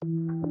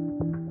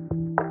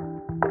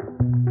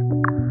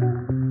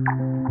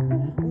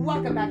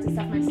Welcome back to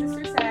Stuff My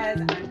Sister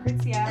Says. I'm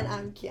Kritzia. And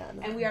I'm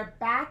Kiana. And we are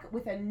back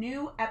with a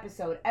new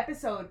episode.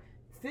 Episode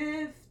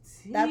 15.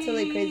 That's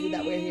really crazy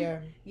that we're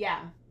here.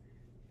 Yeah.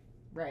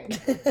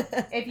 Right.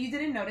 If you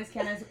didn't notice,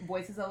 Kiana's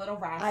voice is a little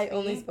raspy. I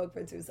only spoke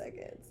for 2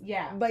 seconds.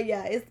 Yeah. But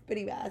yeah, it's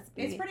pretty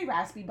raspy. It's pretty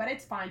raspy, but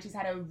it's fine. She's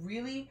had a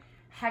really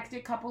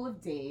hectic couple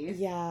of days.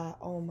 Yeah.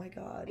 Oh my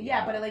God.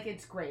 Yeah, but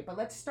it's great. But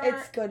let's start.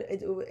 It's good.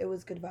 It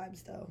was good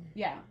vibes though.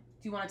 Yeah.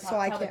 Do you want to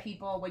tell the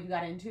people what you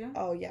got into?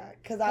 Oh yeah,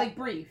 because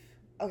brief.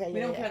 Okay.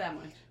 We don't care that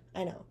much.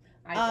 I know.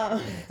 I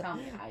care. Tell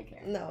me, I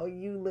care. No,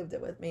 you lived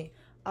it with me.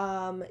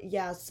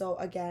 Yeah. So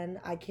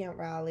again, I can't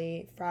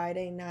rally.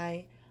 Friday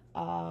night,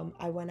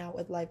 I went out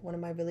with like one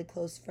of my really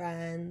close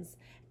friends,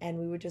 and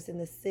we were just in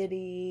the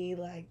city,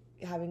 like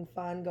having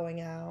fun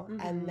going out.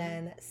 Mm-hmm. And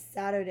then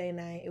Saturday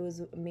night, it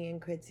was me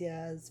and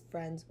Kritzia's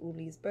friend's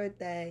Uli's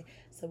birthday,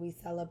 so we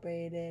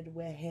celebrated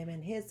with him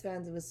and his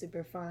friends. It was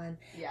super fun.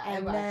 Yeah,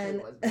 and then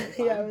was really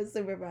fun. yeah, it was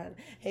super fun.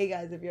 Hey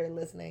guys, if you're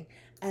listening.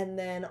 And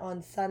then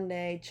on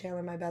Sunday,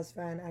 Chandler, my best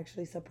friend,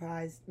 actually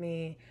surprised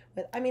me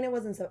with. I mean, it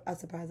wasn't a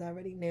surprise. I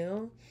already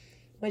knew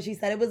when she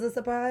said it was a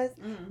surprise,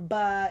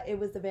 but it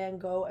was the Van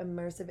Gogh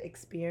immersive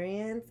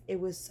experience. It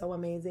was so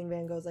amazing.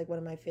 Van Gogh's like one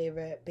of my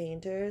favorite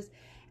painters.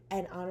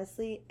 And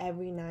honestly,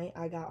 every night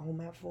I got home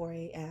at 4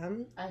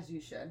 a.m. As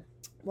you should.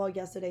 Well,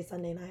 yesterday,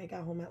 Sunday night, I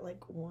got home at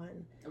like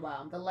 1.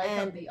 Wow. The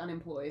life of the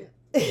unemployed.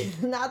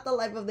 Not the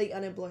life of the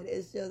unemployed.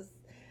 It's just,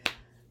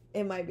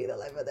 it might be the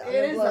life of the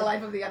unemployed. It is the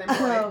life of the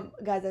unemployed.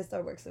 Guys, I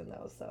start work soon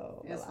though,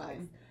 so it's relax.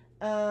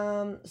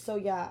 Fine. So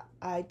yeah,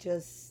 I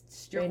just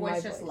strained Your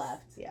voice my just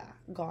left. Yeah,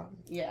 gone.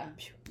 Yeah.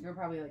 You're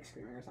probably like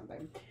screaming or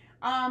something.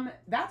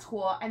 That's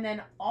cool. And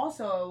then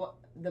also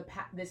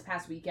this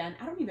past weekend,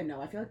 I don't even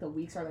know. I feel like the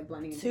weeks are like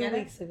blending in together. 2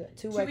 weeks ago.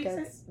 2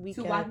 weekends. 2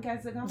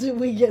 weekends ago. 2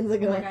 weekends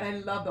ago. Oh my God, I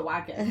love the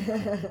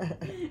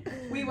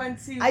weekend. We went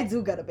to. I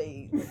do got a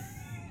bass.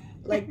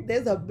 Like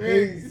there's a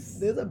bass.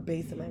 There's a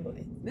bass in my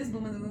voice. This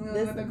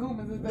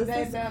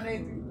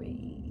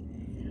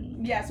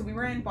yeah. So we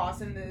were in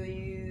Boston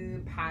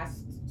the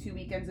past 2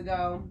 weekends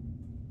ago.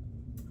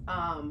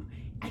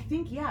 I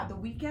think the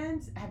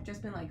weekends have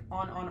just been like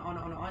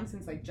on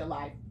since like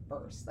July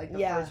 1st, like the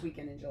first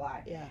weekend in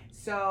July. Yeah.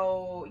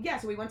 So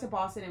we went to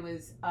Boston. It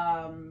was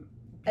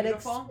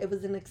beautiful. It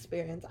was an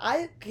experience.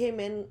 I came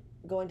in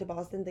going to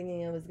Boston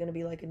thinking it was gonna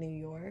be like a New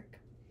York.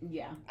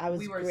 Yeah. I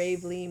was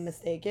gravely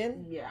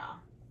mistaken. Yeah.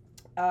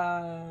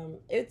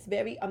 It's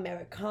very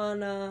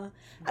Americana.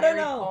 I Very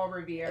don't know. Paul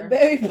Revere.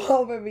 Very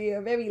Paul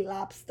Revere. Very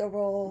lobster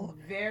roll.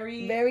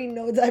 Very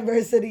no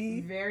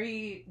diversity.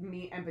 Very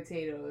meat and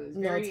potatoes.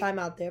 No time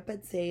out there.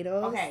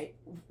 Potatoes. Okay.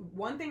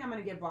 One thing I'm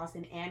gonna give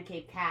Boston and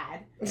Cape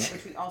Cod,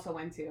 which we also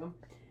went to.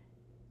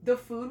 The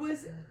food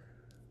was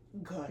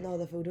good. No,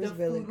 the food was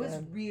really good. The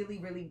food was really,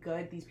 really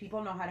good. These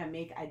people know how to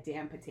make a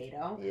damn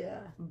potato. Yeah.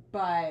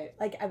 But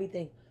like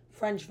everything.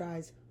 French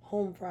fries,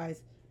 home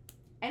fries.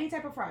 Any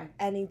type of fry.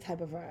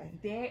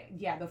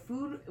 The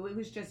food, it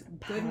was just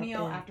good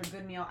meal after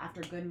good meal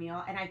after good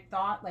meal. And I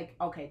thought, like,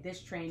 okay,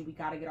 this train, we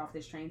got to get off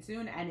this train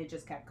soon. And it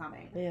just kept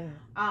coming. Yeah.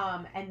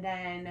 And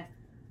then,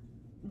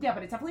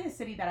 but it's definitely a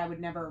city that I would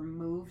never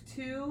move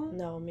to.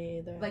 No, me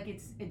either. Like,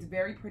 it's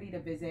very pretty to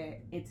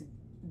visit.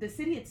 The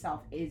city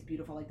itself is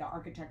beautiful. Like, the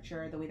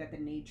architecture, the way that the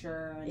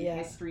nature and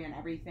history and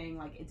everything.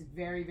 Like, it's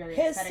very, very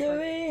history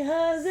aesthetic. Like,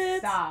 has it.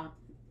 Stop.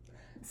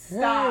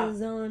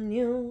 Eyes on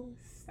you.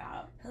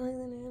 Stop. I like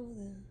the name of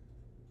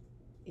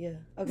it. Yeah.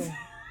 Okay.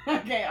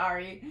 Okay,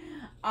 Ari.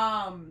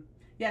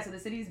 So the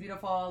city is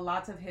beautiful,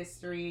 lots of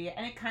history,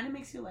 and it kind of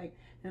makes you like,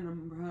 and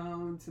I'm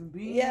proud to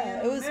be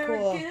it was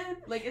American. cool.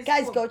 Like, it's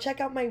guys, cool. Go check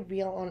out my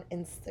reel on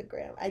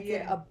Instagram. I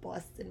did a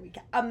Boston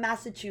recap, a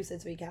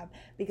Massachusetts recap,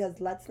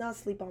 because let's not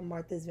sleep on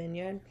Martha's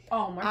Vineyard.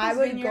 Oh, Martha's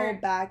Vineyard. I would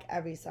go back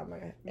every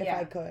summer if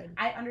I could.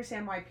 I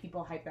understand why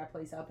people hype that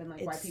place up and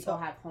like why people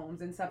have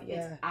homes and stuff.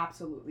 It's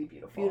absolutely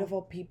beautiful.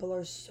 Beautiful. People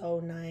are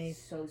so nice.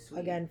 So sweet.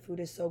 Again, food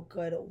is so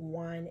good.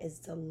 Wine is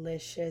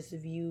delicious.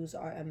 Views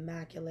are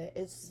immaculate.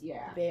 It's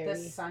very... The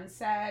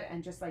sunset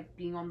and just like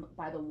being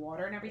by the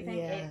water and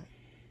everything.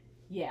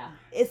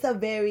 It's a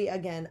very,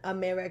 again,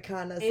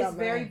 Americana summer. It's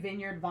very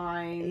vineyard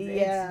vines.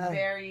 Yeah. It's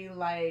very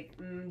like,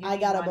 I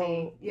got a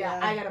boat. Yeah,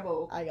 I got a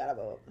boat. I got a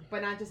boat.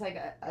 But not just like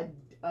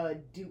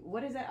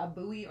what is it? A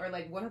buoy or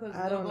like one of those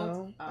I little don't boats?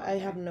 know. Oh, I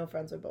have no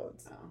friends with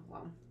boats. Oh,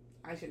 well,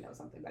 I should know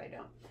something, but I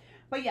don't.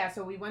 But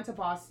so we went to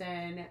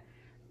Boston,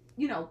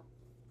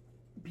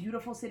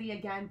 beautiful city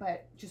again,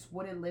 but just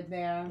wouldn't live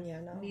there.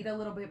 Yeah, no. Need a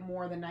little bit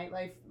more. The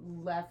nightlife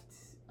left.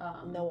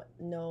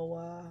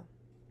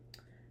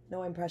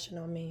 No impression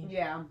on me.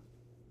 Yeah.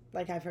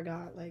 Like, I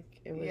forgot. Like,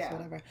 it was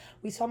whatever.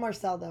 We saw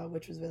Marcel, though,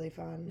 which was really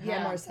fun. Yeah.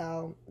 Hi,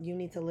 Marcel. You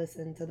need to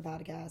listen to the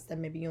podcast, and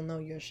maybe you'll know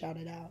you're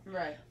shouted out.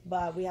 Right.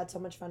 But we had so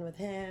much fun with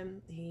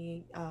him.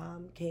 He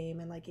came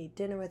and, like, ate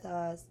dinner with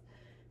us.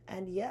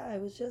 And,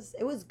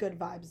 it was good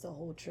vibes the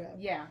whole trip.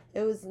 Yeah.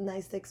 It was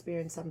nice to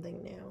experience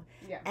something new.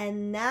 Yeah.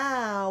 And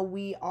now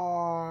we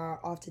are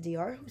off to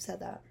DR. Who said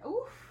that?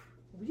 Oof.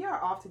 we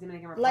are off to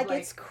Dominican Republic. Like,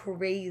 it's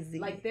crazy.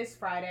 Like, this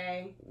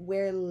Friday,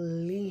 we're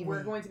leaving.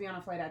 we're going to be on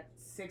a flight at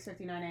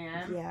 6:59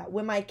 a.m. Yeah,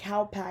 with my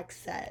cow pack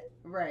set.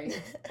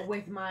 Right.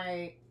 With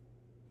my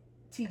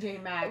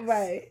TJ Maxx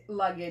Right.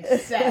 luggage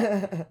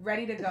set,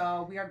 ready to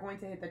go. We are going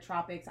to hit the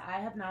tropics.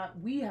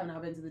 We have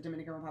not been to the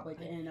Dominican Republic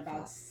in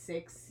about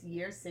 6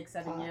 years,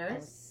 7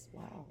 years.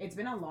 Wow. It's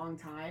been a long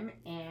time,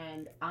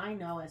 and I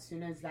know as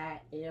soon as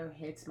that air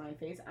hits my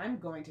face, I'm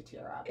going to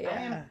tear up.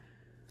 Yeah.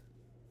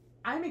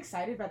 I'm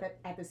excited, but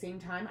at the same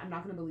time, I'm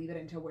not going to believe it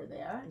until we're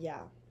there. Yeah.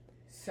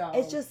 So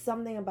It's just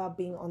something about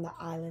being on the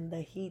island,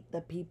 the heat,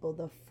 the people,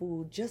 the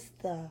food,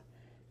 just the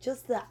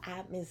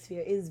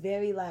atmosphere is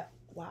very like,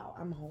 wow,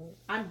 I'm home.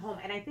 I'm home,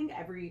 and I think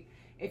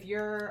if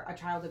you're a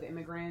child of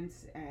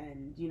immigrants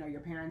and you know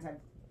your parents have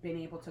been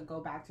able to go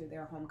back to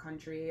their home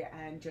country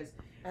and just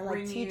And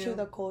like teach you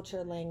the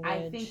culture, language.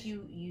 I think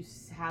you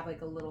have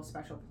like a little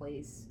special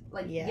place.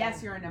 Like, Yeah.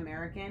 yes, you're an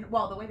American.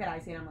 Well, the way that I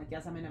say it, I'm like,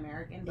 yes, I'm an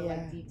American, but Yeah.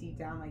 like deep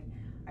down, like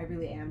I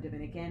really am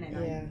Dominican, and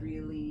Yeah. I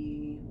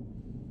really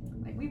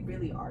like we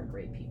really are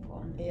great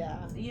people.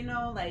 Yeah. You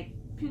know, like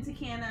Punta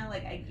Cana,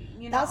 like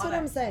That's what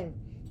I'm saying.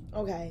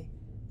 Okay.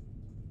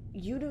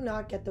 You do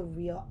not get the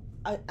real,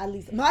 at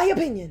least my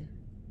opinion,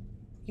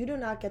 you do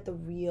not get the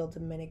real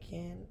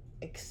Dominican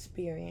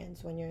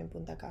experience when you're in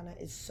Punta Cana.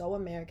 It's so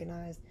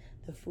Americanized.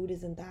 The food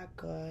isn't that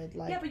good.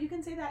 Like, yeah, but you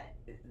can say that.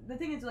 The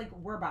thing is, like,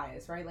 we're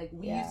biased, right? Like,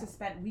 we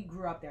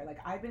grew up there. Like,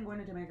 I've been going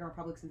to Dominican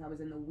Republic since I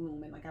was in the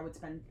womb, and like I would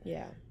spend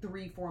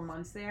 3-4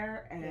 months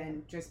there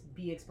and just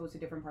be exposed to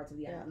different parts of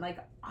the island. Like,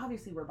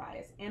 obviously we're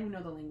biased, and we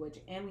know the language,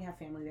 and we have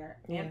family there,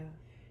 and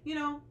you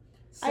know.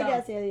 So, I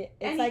guess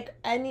it's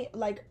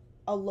like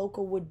a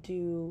local would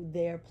do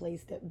their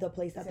place, the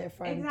place that they're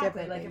from. Exactly.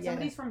 Differently. Like if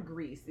somebody's from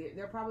Greece,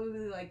 they're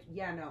probably like,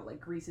 like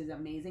Greece is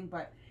amazing,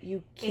 but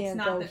you can't.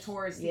 It's not the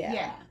touristy.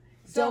 Yeah.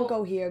 So, don't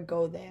go here,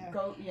 go there.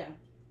 Yeah.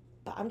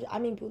 But I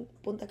mean,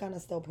 Punta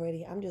Cana's still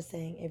pretty. I'm just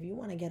saying, if you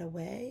want to get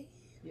away.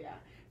 Yeah.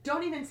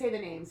 Don't even say the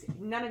names.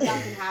 None of y'all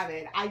can have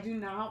it. I do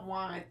not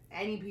want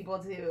any people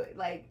to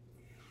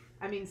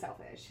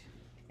selfish.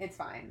 It's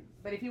fine.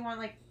 But if you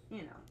want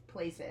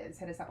places,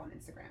 hit us up on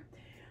Instagram.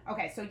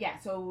 Okay,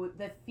 so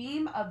the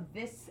theme of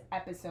this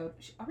episode,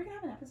 are we going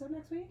to have an episode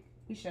next week?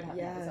 We should have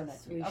an episode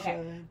next week.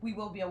 Should. We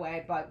will be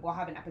away, but we'll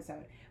have an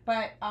episode.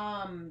 But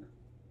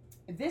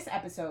this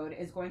episode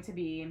is going to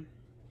be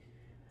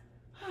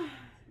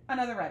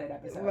another Reddit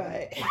episode.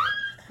 Right.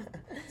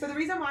 So the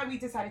reason why we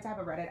decided to have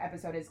a Reddit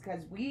episode is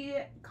because we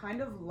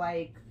kind of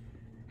like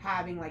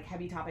having like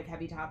heavy topic,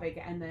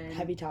 and then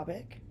heavy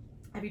topic,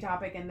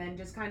 and then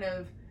just kind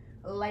of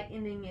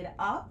lightening it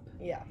up.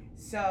 Yeah.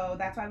 So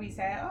that's why we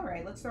said, all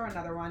right, let's throw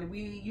another one. We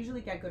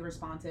usually get good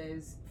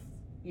responses,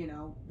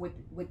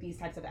 with these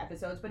types of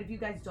episodes. But if you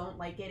guys don't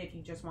like it, if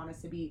you just want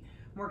us to be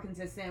more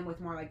consistent with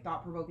more like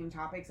thought-provoking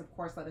topics, of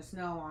course, let us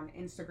know on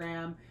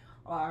Instagram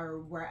or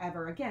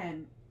wherever.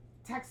 Again,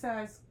 text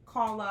us,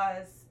 call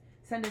us,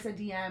 send us a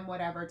DM,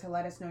 whatever, to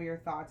let us know your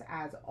thoughts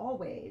as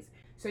always.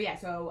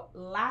 So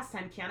last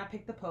time Kiana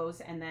picked the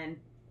post and then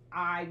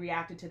I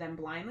reacted to them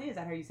blindly. Is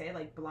that how you say it?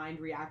 Like blind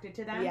reacted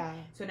to them? Yeah.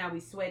 So now we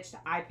switched.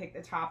 I picked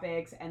the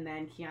topics and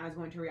then Kiana's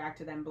going to react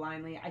to them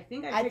blindly. I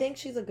think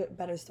she's a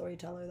better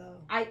storyteller though.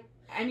 I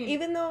mean,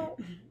 even though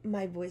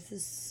my voice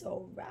is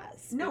so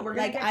raspy. No, we're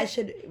gonna I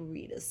should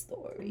read a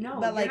story. No,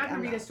 but you're not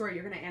gonna read a story.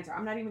 You're gonna answer.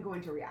 I'm not even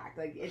going to react.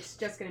 Like it's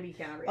just gonna be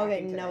Kiana reacting.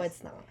 Okay, to no, this.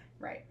 it's not.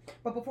 Right.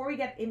 But before we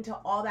get into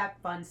all that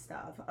fun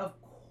stuff, of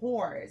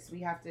course, we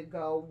have to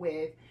go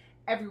with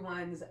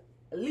everyone's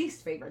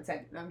least favorite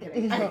segment. I'm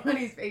kidding.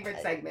 Everybody's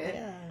favorite segment.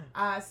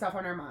 Yeah. Stuff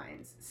on our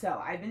minds.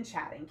 So I've been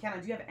chatting.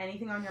 Kiana, do you have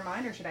anything on your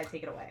mind, or should I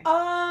take it away?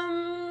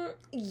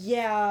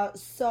 Yeah.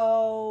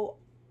 So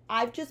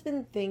I've just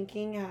been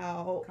thinking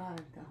how.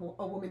 God,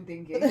 a woman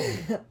thinking.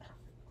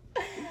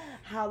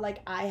 How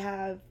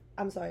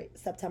I'm sorry,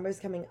 September's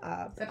coming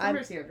up.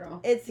 September's here, girl.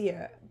 It's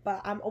here.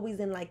 But I'm always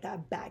in like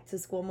that back to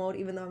school mode,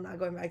 even though I'm not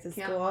going back to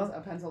school. Kiana wants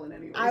a pencil and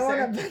an eraser. I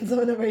want a pencil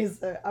and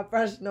eraser, a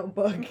fresh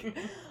notebook.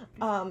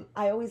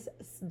 I always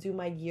do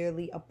my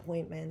yearly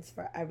appointments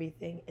for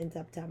everything in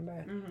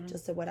September,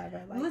 just to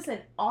whatever. Like, listen,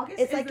 August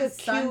it's is like the a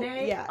cute,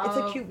 Sunday. Yeah, it's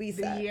a cute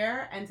reset. The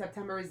year, and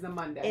September is the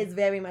Monday. It's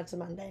very much a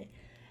Monday.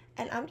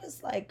 And I'm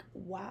just like,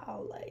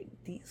 wow, like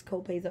these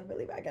copays are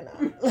really backing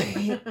up.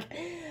 Like,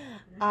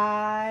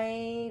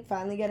 I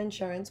finally get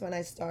insurance when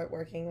I start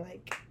working.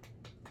 Like,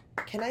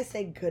 can I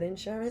say good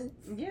insurance?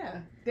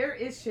 Yeah, there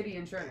is shitty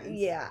insurance.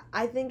 Yeah,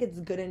 I think it's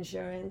good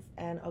insurance,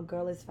 and a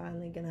girl is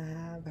finally gonna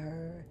have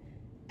her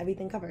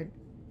everything covered.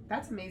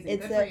 That's amazing.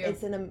 Good for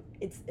you.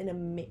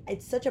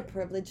 It's such a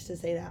privilege to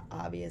say that,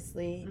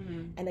 obviously.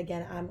 And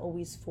again, I'm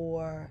always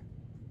for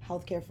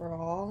healthcare for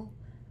all.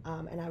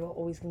 And I will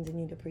always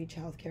continue to preach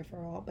healthcare for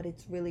all, but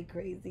it's really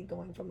crazy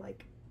going from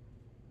like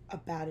a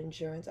bad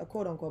insurance, a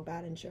quote unquote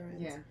bad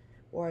insurance,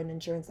 or an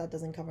insurance that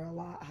doesn't cover a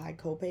lot, high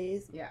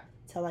copays,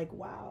 to like,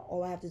 wow,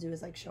 all I have to do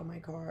is like show my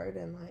card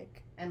and pay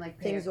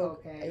things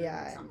will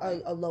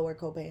a lower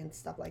copay and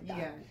stuff like that.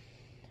 Yeah.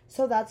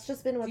 So that's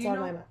just been what's on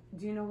my mind.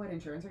 Do you know what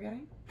insurance you're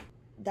getting?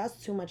 that's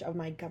too much of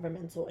my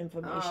governmental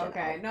information. Oh,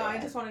 okay. out No, there. I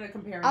just wanted to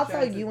compare. I'll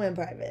tell insurances. you in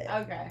private.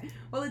 Okay.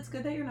 Well, it's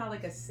good that you're not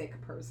like a sick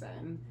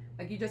person.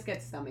 Like you just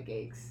get stomach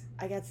aches.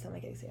 I get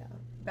stomach aches, yeah.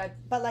 That's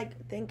But like,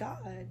 thank God.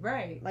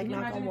 right. Like, Can you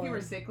knock imagine on if you were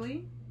wood.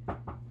 sickly?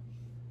 Knock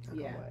on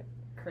Yeah. wood.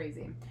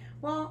 Crazy.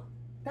 Well,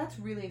 that's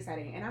really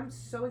exciting, and I'm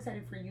so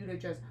excited for you to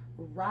just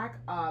rack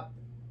up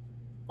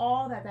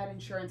all that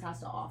insurance has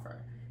to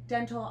offer.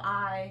 Dental,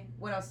 eye.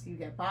 What else do you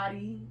get?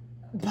 Body.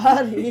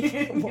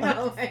 Body. You What?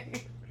 know,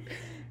 like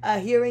A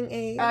hearing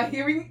aid.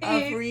 hearing A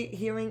aid. free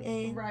hearing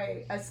aid.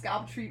 Right. A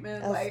scalp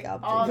treatment. A like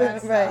scalp all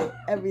treatment. that stuff.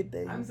 Right.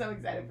 Everything. I'm so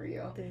excited for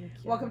you. Thank you.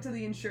 Welcome to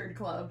the Insured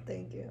Club.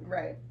 Thank you.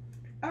 Right.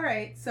 All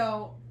right.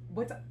 So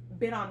what's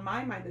been on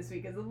my mind this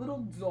week is a little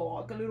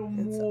dark, a little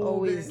It's morbid.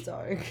 always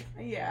dark.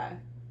 Yeah.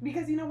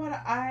 Because you know what?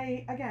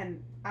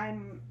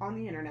 I'm on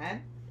the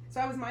internet. So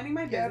I was minding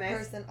my You're a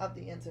business. person of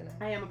the internet.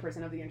 I am a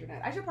person of the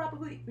internet. We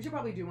should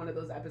probably do one of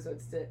those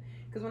episodes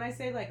because when I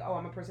say like, oh,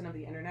 I'm a person of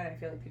the internet, I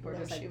feel like people are No,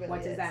 just like, she really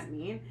what does is. that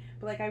mean?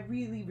 But like, I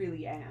really,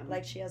 really am.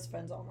 Like, she has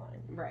friends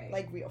online. right.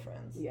 Like, real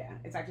friends. Yeah,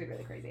 it's actually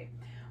really crazy.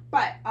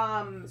 But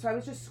so I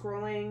was just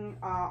scrolling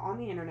on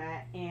the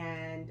internet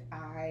and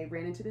I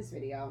ran into this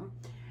video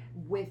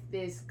with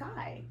this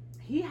guy.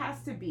 He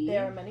has to be.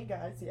 There are many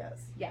guys,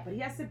 yes. Yeah, but he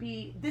has to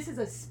be. This is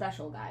a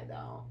special guy,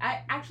 though.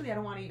 I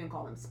don't want to even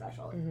call him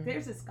special. Mhm.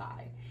 There's this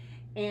guy,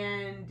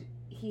 and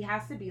he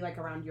has to be like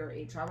around your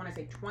age. So I want to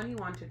say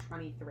 21 to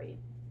 23.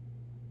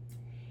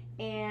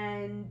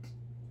 And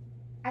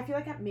I feel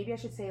like maybe I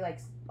should say like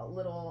a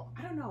little.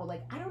 I don't know.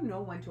 Like I don't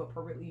know when to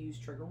appropriately use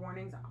trigger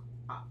warnings,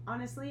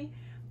 honestly.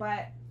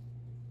 But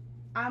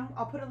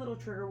I'll put a little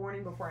trigger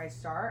warning before I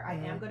start. I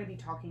am going to be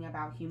talking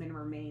about human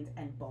remains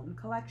and bone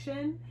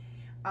collection.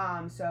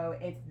 So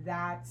if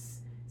that's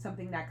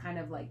something that kind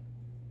of like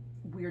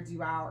weirds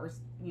you out or,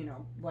 you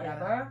know,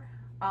 whatever,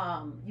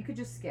 you could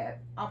just skip.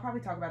 I'll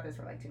probably talk about this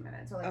for like 2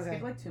 minutes. So like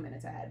skip like 2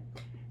 minutes ahead.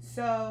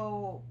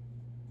 So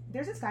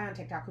there's this guy on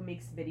TikTok who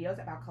makes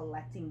videos about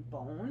collecting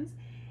bones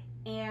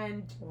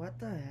and What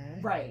the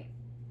heck? right.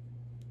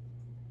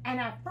 And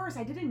at first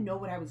I didn't know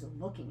what I was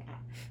looking at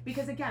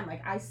because again,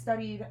 like I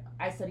studied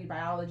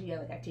biology,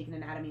 like I've taken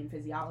anatomy and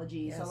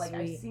physiology. Yes, so like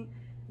I've seen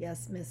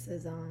Yes,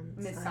 Mrs.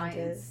 Miss Scientist.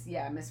 Science.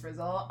 Yeah, Miss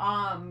Frizzle.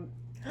 Oh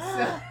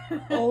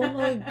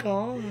my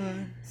god.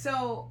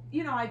 So,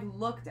 you know, I've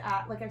looked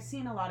at, like, I've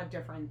seen a lot of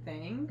different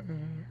things,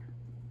 Mhm.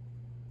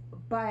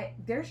 but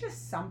there's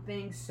just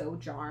something so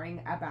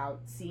jarring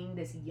about seeing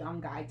this young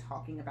guy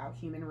talking about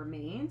human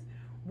remains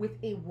with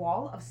a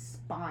wall of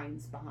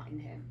spines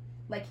behind him.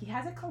 Like, he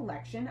has a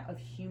collection of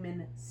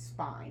human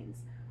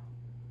spines.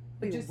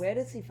 Wait, where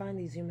does he find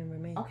these human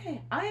remains?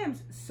 Okay, I am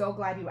so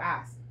glad you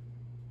asked.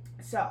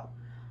 So,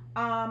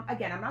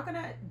 again, I'm not going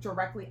to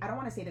directly, I don't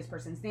want to say this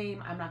person's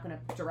name. I'm not going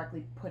to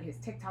directly put his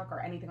TikTok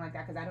or anything like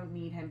that because I don't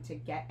need him to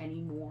get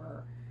any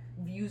more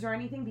views or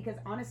anything because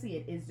honestly,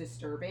 it is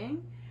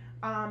disturbing.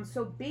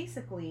 So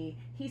basically,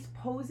 he's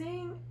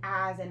posing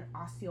as an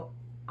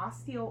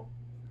Osteologist.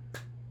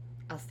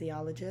 an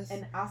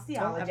Don't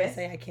osteologist. ever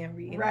say I can't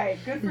read. Right,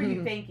 good for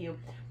you, thank you.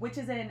 Which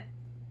is an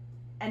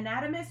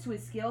anatomist who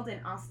is skilled in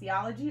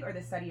osteology or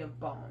the study of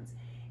bones.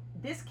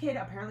 This kid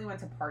apparently went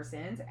to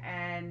Parsons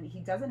and he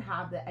doesn't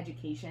have the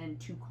education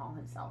to call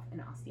himself an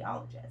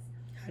osteologist.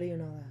 How do you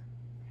know that?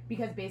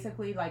 Because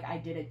basically, like, I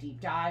did a deep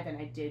dive and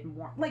I did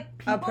more, like,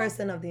 people. A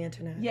person of the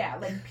internet. Yeah,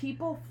 like,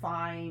 people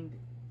found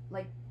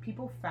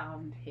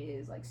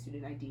his, like,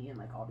 student ID and,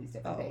 like, all these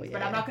different things.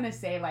 But I'm not going to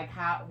say, like,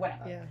 how,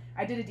 whatever. Yeah.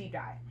 I did a deep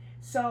dive.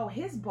 So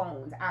his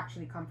bones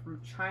actually come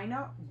from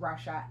China,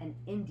 Russia, and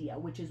India,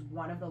 which is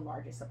one of the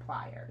largest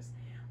suppliers.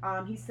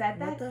 He said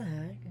that. What the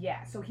heck?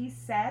 Yeah, so he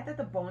said that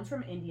the bones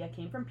from India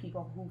came from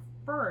people who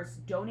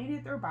first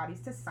donated their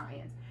bodies to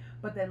science,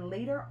 but then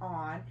later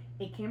on,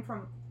 it came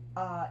from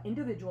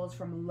individuals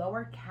from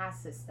lower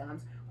caste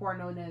systems who are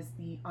known as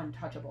the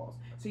untouchables.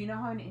 So you know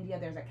how in India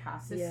there's a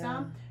caste system?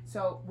 Yeah.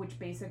 So, which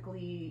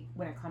basically,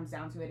 when it comes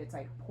down to it, it's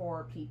like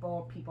poor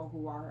people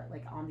who are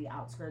like on the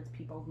outskirts,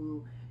 people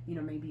who, you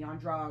know, may be on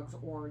drugs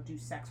or do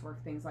sex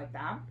work, things like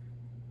that,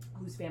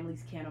 whose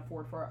families can't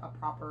afford for a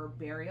proper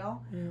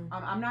burial. Mm.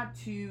 I'm not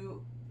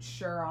too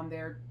sure on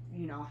their,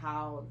 you know,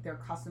 how their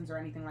customs or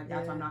anything like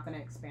that, so I'm Yeah. not going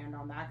to expand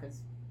on that because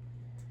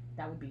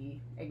that would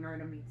be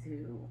ignorant of me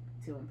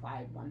to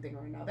imply one thing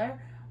or another.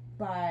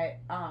 But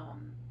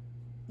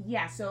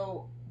yeah,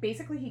 so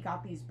basically he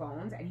got these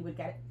bones and he would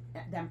get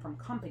them from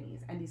companies,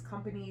 and these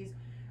companies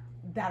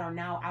that are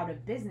now out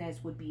of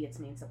business would be its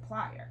main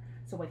supplier.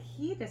 So what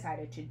he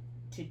decided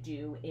to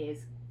do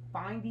is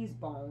find these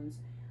bones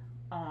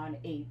on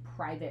a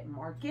private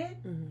market,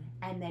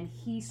 and then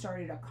he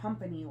started a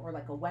company or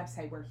like a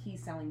website where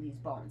he's selling these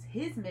bones.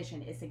 His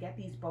mission is to get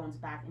these bones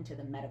back into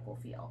the medical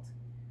field.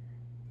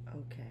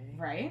 Okay.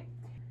 Right?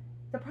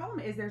 The problem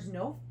is there's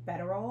no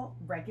federal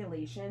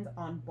regulations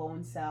on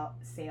bone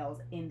sales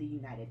in the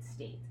United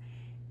States.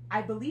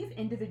 I believe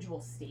individual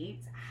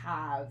states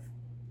have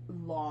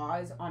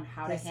laws on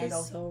how to handle.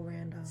 This is so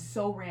random.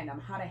 So random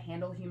how to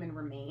handle human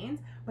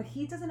remains, but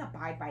he doesn't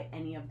abide by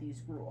any of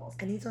these rules.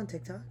 And he's on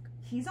TikTok?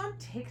 he's on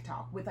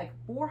TikTok with like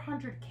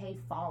 400K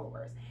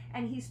followers,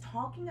 and he's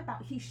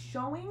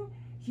showing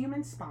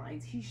human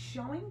spines, he's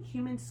showing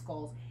human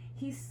skulls,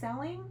 he's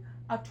selling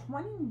a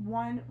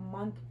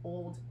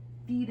 21-month-old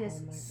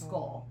fetus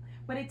skull.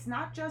 But it's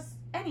not just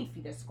any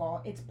fetus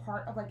skull, it's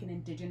part of like an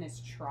indigenous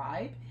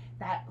tribe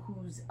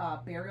whose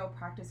burial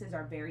practices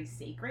are very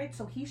sacred,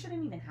 so he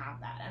shouldn't even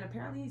have that. And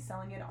apparently he's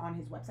selling it on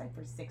his website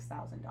for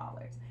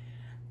 $6,000.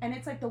 And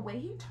it's like the way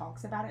he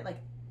talks about it, like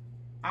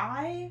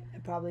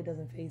it probably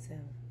doesn't faze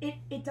him.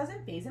 It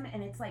doesn't faze him,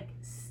 and it's like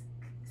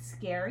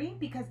scary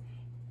because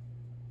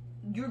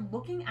you're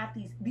looking at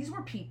these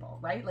were people,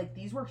 right? Like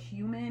these were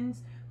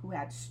humans who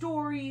had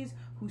stories,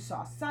 who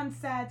saw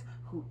sunsets,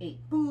 who ate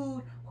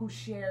food, who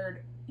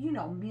shared, you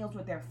know, meals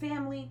with their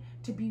family,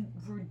 to be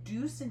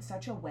reduced in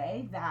such a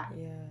way that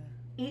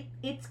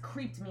it's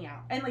creeped me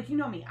out. And like, you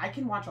know me, I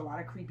can watch a lot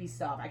of creepy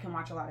stuff. I can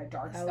watch a lot of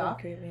dark stuff. That would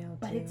creep me out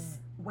but too. It's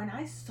when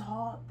I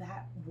saw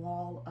that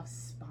wall of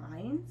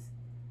spines,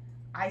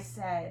 I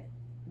said,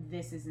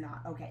 this is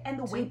not okay. And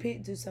the way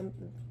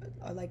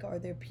are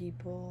there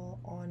people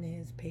on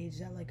his page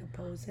that like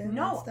oppose him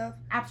and stuff?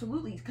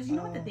 Absolutely, because you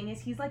know what the thing is,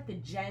 he's like the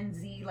Gen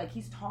Z, like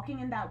he's talking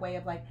in that way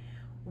of like,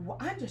 well,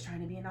 I'm just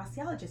trying to be an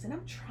osteologist, and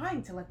I'm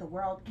trying to let the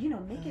world, you know,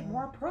 make it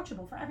more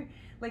approachable for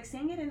like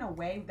saying it in a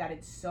way that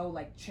it's so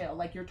like chill,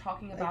 like you're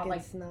talking about like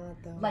it's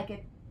not though.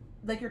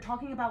 Like you're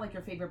talking about like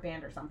your favorite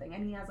band or something,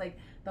 and he has like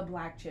the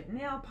black chip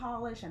nail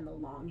polish and the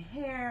long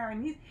hair,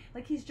 and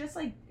he's just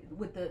like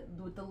with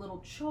the little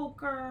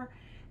choker,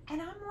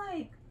 and I'm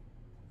like,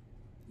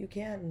 you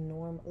can't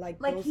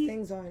those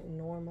things aren't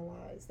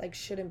normalized, like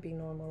shouldn't be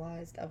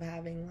normalized, of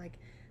having like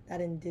that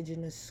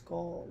indigenous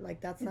skull, like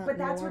that's not. But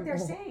that's normal. what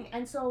they're saying,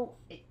 and so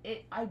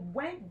I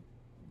went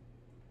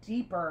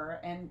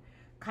deeper and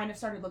kind of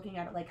started looking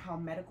at it, like how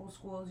medical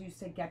schools used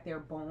to get their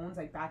bones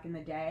like back in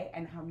the day,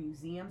 and how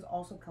museums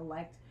also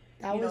collect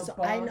bones.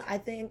 I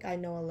think I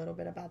know a little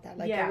bit about that.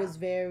 Like it was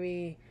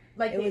very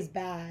like it was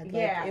bad.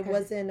 Like it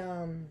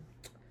wasn't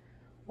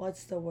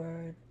what's the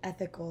word?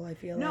 Ethical, I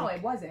feel no,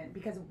 it wasn't,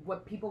 because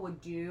what people would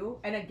do,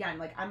 and again,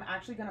 like I'm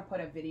actually gonna put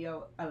a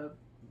video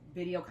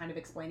kind of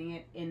explaining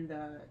it in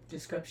the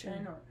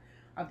description or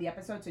of the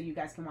episode, so you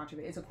guys can watch it.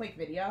 It's a quick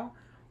video,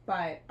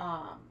 but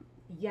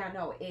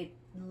it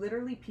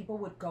literally, people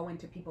would go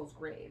into people's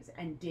graves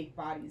and dig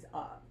bodies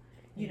up,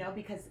 you know,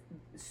 because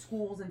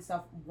schools and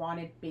stuff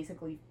wanted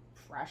basically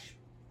fresh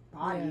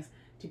bodies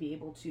to be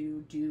able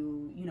to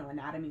do, you know,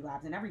 anatomy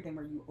labs and everything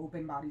where you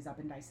open bodies up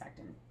and dissect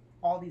and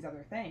all these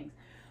other things.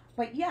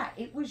 But yeah,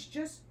 it was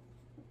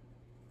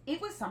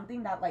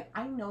something that, like,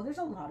 I know there's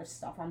a lot of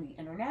stuff on the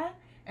internet,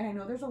 and I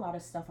know there's a lot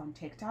of stuff on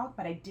TikTok,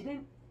 but I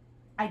didn't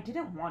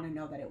want to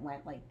know that it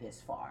went like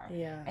this far.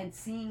 Yeah. And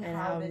seeing and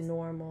how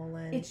normal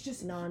and it's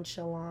just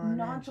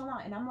nonchalant.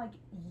 And I'm like,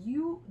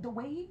 the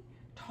way he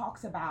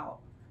talks about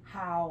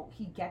how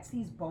he gets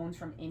these bones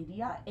from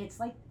India,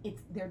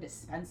 they're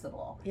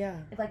dispensable. Yeah.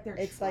 Like they're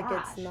it's trash.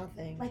 Like it's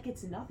nothing. Like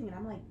it's nothing. And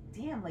I'm like,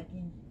 damn, like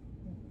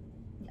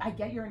I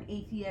get you're an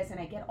atheist and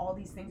I get all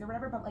these things or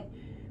whatever, but like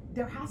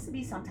there has to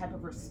be some type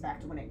of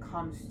respect when it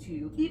comes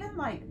to even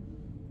like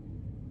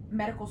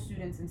medical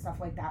students and stuff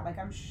like that. Like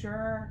I'm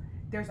sure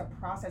there's a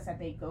process that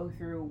they go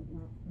through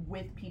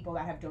with people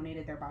that have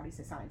donated their bodies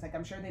to science. Like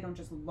I'm sure they don't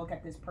just look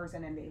at this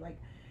person and they like,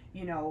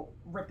 you know,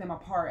 rip them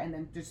apart and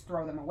then just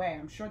throw them away.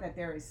 I'm sure that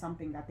there is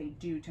something that they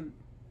do to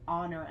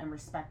honor and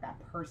respect that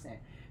person,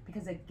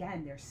 because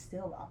again, they're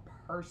still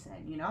a person,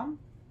 you know?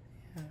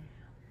 Yeah.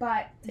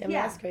 But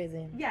that's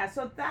crazy. Yeah,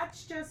 so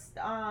that's just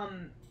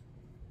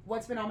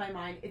what's been on my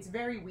mind. It's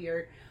very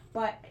weird,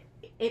 but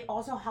it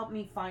also helped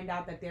me find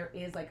out that there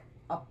is like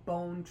a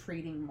bone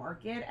trading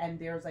market, and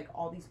there's like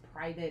all these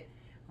private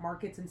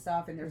markets and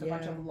stuff, and there's a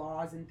bunch of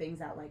laws and things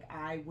that like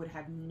I would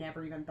have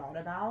never even thought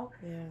about.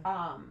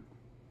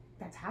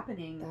 That's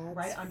happening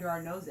right under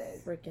our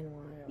noses. Freaking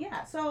wild.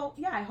 Yeah, so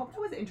yeah, I hope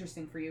that was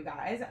interesting for you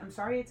guys. I'm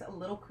sorry it's a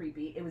little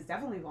creepy. It was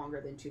definitely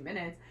longer than 2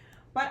 minutes,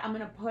 but I'm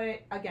gonna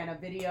put again a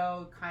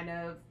video kind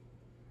of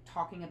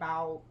talking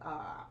about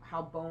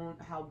how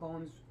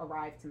bones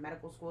arrive to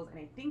medical schools, and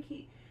I think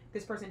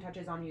this person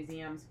touches on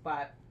museums,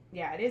 but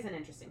yeah, it is an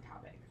interesting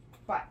topic.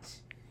 But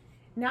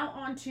now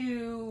on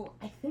to,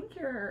 I think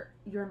your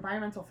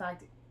environmental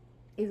fact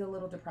is a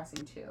little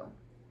depressing too.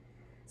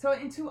 So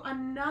into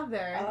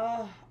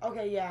another.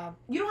 Okay, yeah.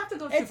 You don't have to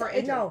go super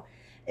into. No,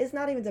 it's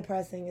not even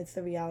depressing. It's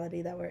the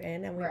reality that we're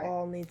in, and we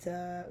all need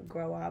to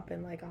grow up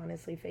and like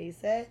honestly face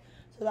it.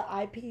 So the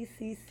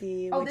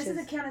IPCC. Oh, this is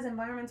a count as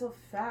environmental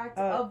fact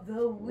of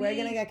the week. We're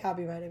gonna get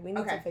copyrighted. We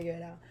need to figure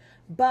it out.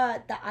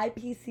 But the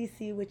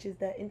IPCC, which is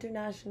the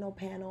International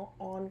Panel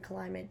on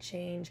Climate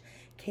Change,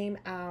 came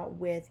out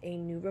with a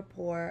new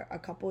report a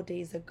couple of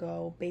days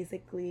ago,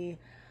 basically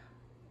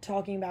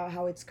talking about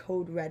how it's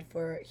code red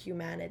for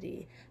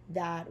humanity,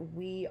 that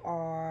we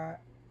are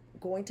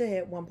going to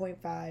hit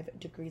 1.5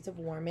 degrees of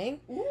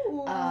warming.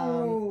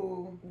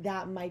 Ooh.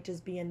 That might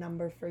just be a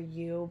number for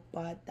you,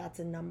 but that's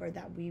a number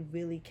that we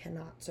really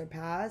cannot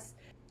surpass.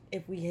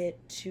 If we hit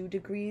 2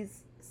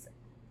 degrees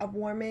of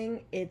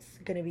warming, it's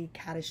going to be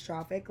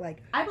catastrophic.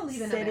 Like, I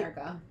believe in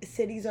America.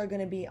 Cities are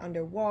going to be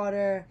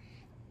underwater.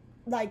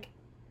 Like,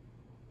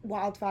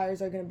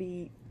 wildfires are going to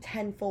be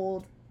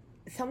tenfold.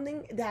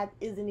 Something that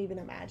isn't even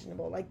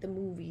imaginable. Like, the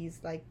movies,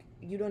 like,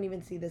 you don't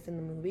even see this in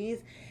the movies.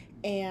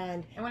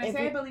 And when I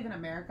say I believe in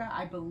America,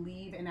 I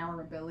believe in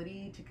our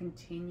ability to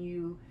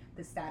continue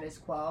the status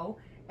quo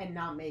and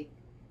not make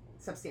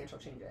substantial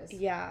changes.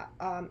 Yeah,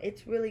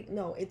 it's really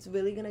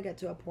going to get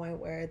to a point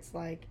where it's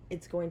like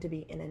it's going to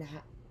be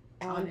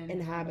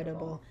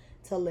uninhabitable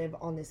to live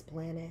on this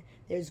planet.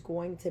 There's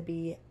going to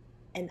be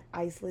an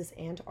iceless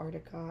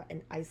Antarctica,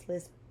 an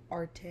iceless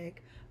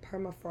Arctic,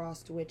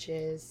 permafrost, which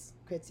is,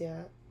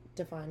 Kritsia,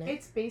 define it.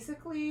 It's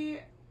basically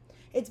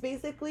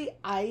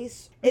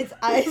ice. It's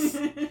ice.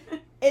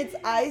 It's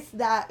ice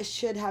that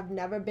should have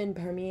never been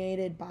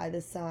permeated by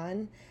the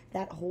sun,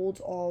 that holds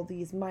all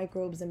these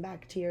microbes and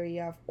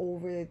bacteria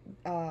over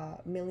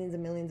millions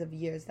and millions of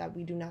years that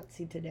we do not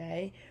see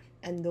today.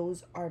 And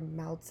those are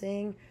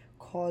melting,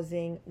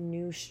 causing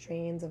new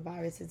strains of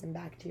viruses and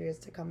bacteria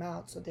to come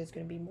out. So there's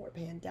going to be more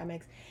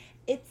pandemics.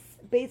 It's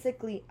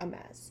basically a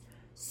mess.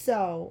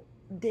 So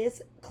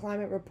this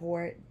climate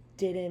report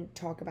didn't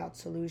talk about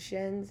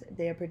solutions.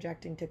 They are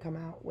projecting to come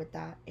out with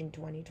that in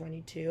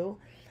 2022.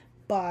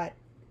 But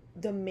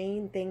the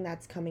main thing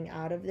that's coming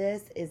out of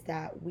this is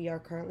that we are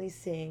currently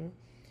seeing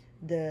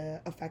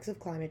the effects of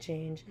climate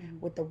change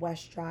with the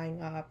West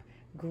drying up,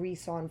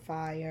 Greece on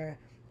fire,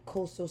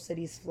 coastal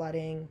cities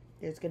flooding.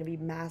 There's going to be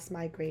mass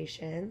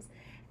migrations,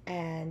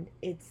 and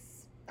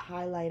it's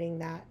highlighting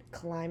that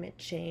climate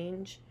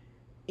change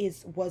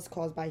was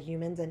caused by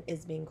humans and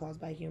is being caused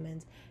by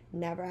humans.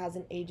 Never has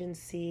an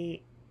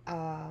agency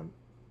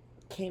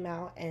came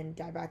out and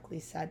directly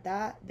said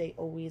that. They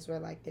always were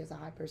like, there's a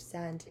high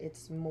percent,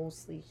 it's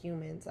mostly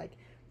humans, like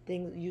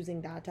things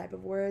using that type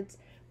of words,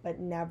 but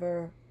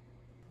never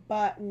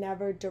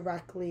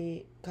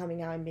directly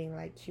coming out and being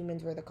like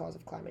humans were the cause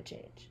of climate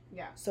change.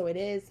 Yeah. So it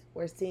is,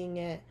 we're seeing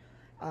it.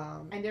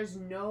 And there's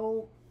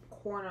no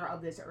corner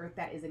of this earth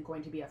that isn't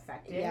going to be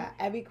affected. Yeah,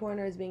 every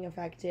corner is being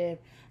affected.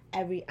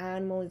 Every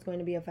animal is going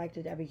to be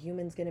affected. Every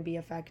human's going to be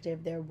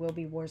affected. There will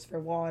be wars for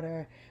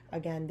water.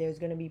 Again, there's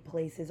going to be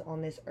places on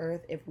this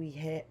earth, if we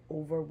hit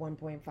over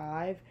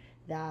 1.5,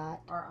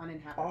 that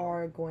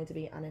are going to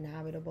be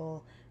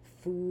uninhabitable.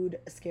 Food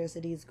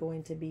scarcity is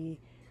going to be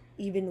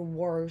even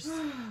worse.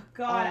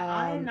 God,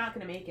 I'm not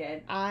going to make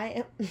it.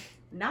 I am...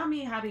 Not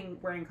me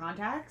wearing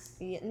contacts.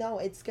 No,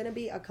 it's going to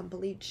be a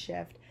complete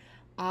shift.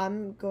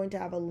 I'm going to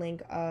have a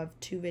link of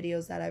 2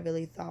 videos that I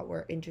really thought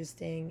were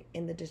interesting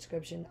in the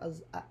description,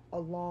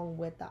 along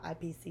with the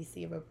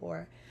IPCC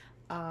report.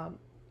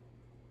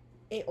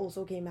 It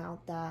also came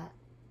out that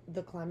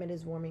the climate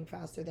is warming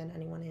faster than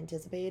anyone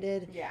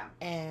anticipated. Yeah.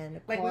 And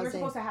we were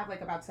supposed to have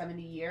about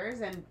 70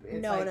 years, and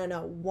it's no.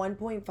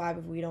 1.5,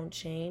 if we don't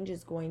change,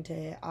 is going to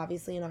hit,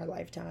 obviously in our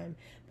lifetime,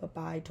 but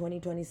by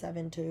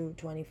 2027 to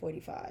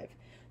 2045.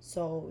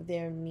 So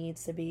there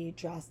needs to be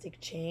drastic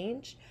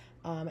change.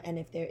 And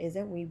if there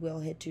isn't, we will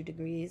hit 2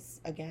 degrees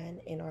again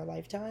in our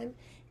lifetime.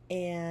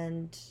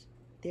 And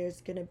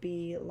there's going to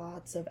be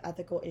lots of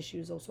ethical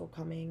issues also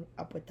coming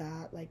up with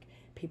that, like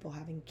people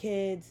having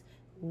kids,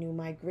 new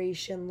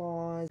migration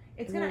laws.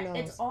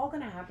 It's all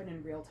going to happen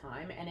in real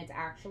time. And it's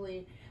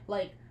actually,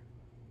 like,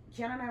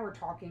 Kiana and I were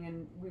talking,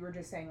 and we were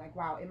just saying, like,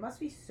 wow, it must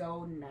be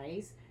so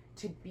nice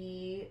to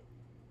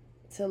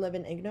live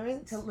in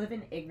ignorance.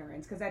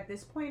 Because at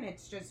this point,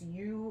 it's just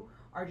you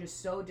are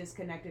just so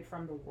disconnected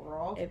from the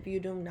world. If you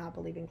do not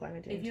believe in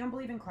climate change. If you don't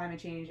believe in climate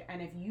change,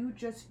 and if you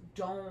just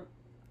don't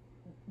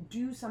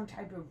do some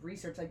type of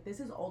research, like, this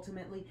is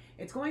ultimately,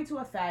 it's going to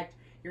affect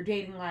your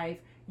dating life,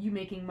 you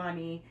making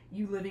money,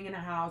 you living in a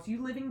house,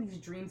 you living these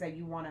dreams that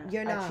you want to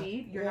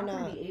achieve. You're not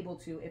going to be able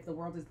to if the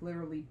world is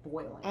literally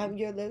boiling.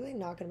 You're literally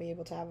not going to be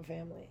able to have a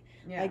family.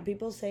 Yeah. Like,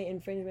 people say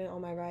infringement on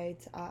my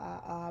rights,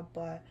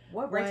 but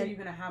what rights are you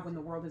going to have when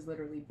the world is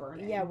literally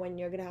burning? Yeah, when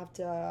you're going to have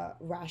to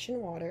ration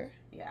water.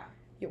 Yeah.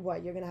 You're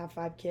going to have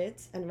 5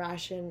 kids and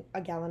ration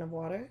a gallon of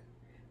water?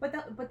 But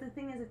the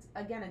thing is, it's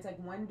like,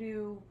 when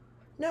do...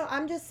 No,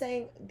 I'm just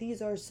saying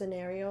these are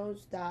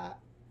scenarios that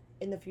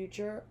in the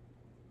future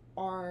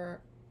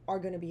are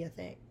going to be a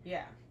thing.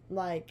 Yeah.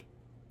 Like,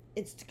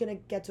 it's going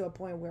to get to a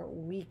point where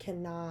we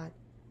cannot...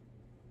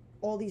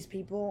 All these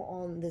people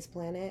on this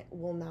planet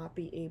will not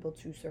be able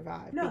to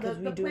survive. No, because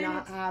we do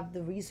not have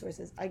the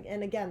resources.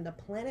 And again, the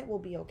planet will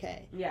be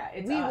okay. Yeah,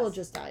 we will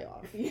just die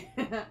off.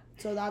 Yeah.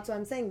 So that's what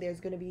I'm saying. There's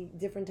going to be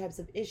different types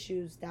of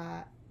issues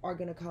that are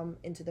going to come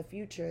into the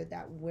future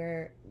that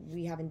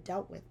we haven't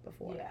dealt with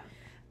before. Yeah.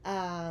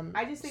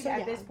 I just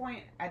think this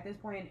point,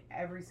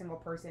 every single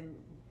person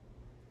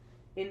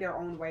in their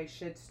own way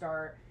should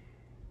start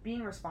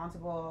being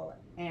responsible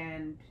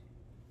and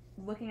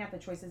looking at the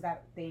choices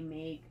that they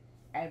make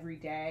every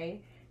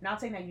day. Not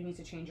saying that you need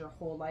to change your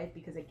whole life,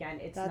 because again,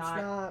 that's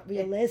not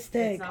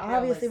realistic. It's not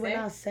obviously realistic. We're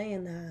not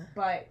saying that.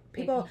 But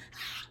people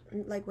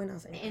we're not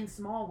saying in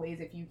small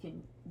ways, if you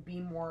can be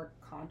more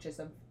conscious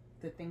of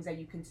the things that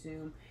you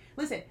consume.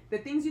 Listen, the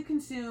things you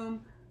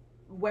consume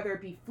whether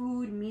it be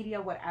food,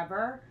 media,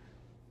 whatever,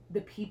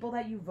 the people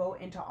that you vote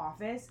into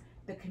office,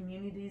 the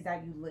communities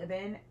that you live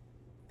in,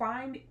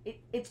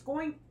 it's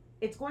going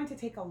to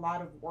take a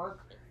lot of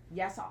work,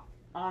 yes,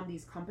 on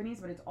these companies,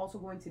 but it's also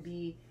going to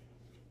be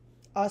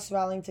us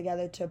rallying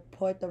together to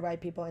put the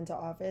right people into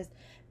office,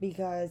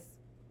 because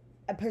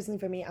personally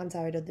for me, I'm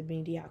tired of the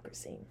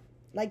mediocrity.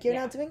 Like, you're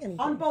not doing anything.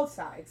 On both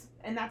sides.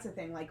 And that's the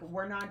thing. Like,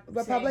 we're not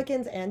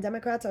Republicans and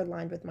Democrats are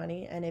lined with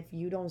money, and if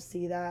you don't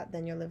see that,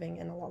 then you're living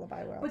in a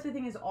lullaby world. But the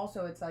thing is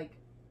also, it's like,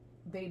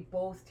 they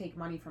both take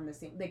money from the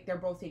same... Like, they're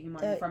both taking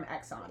money from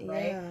Exxon,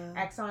 right? Yeah.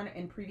 Exxon,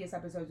 in previous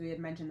episodes, we had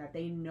mentioned that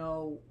they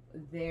know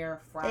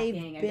their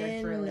fracking and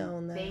their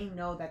drilling. They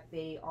know that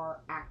they are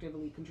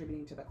actively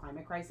contributing to the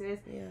climate crisis.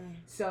 Yeah.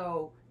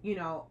 So, you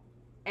know...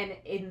 And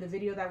in the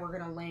video that we're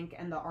going to link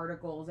and the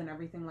articles and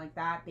everything like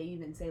that, they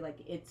even say, like,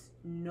 it's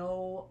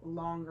no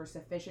longer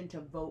sufficient to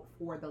vote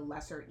for the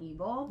lesser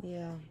evil.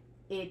 Yeah.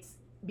 It's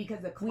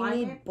because the climate...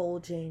 We need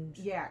bold change.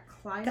 Yeah,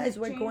 climate Guys,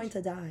 we're change... going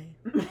to die.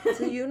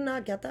 Do you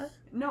not get that?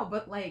 No,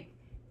 but, like,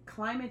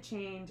 climate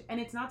change... And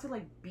it's not to,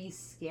 like, be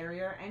scary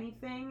or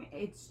anything.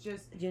 It's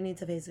just... You need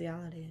to face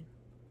reality.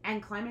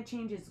 And climate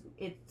change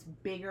it's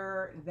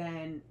bigger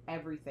than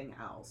everything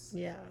else.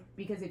 Yeah.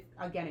 Because, if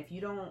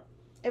you don't...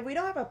 If we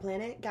don't have a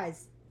planet,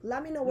 guys,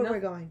 let me know where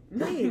we're going.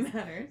 Please.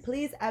 Matters.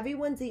 Please,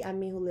 everyone DM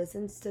me who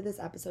listens to this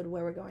episode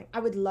where we're going. I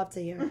would love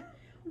to hear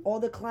all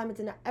the climates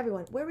and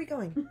everyone. Where are we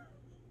going?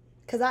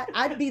 Because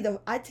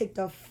I'd take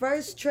the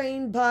first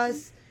train,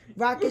 bus,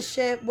 rocket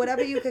ship,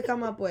 whatever you could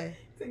come up with.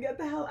 To get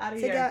the hell out of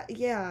here.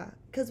 Yeah,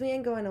 because we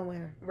ain't going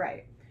nowhere.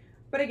 Right.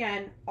 But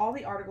again, all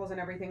the articles and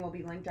everything will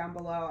be linked down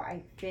below.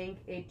 I think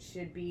it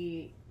should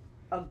be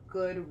a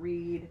good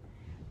read.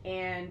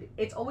 And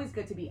it's always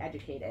good to be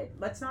educated.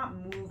 Let's not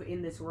move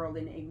in this world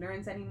in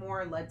ignorance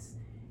anymore. Let's,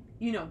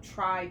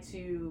 try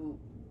to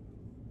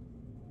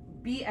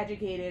be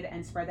educated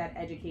and spread that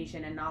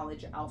education and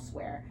knowledge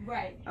elsewhere.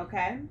 Right.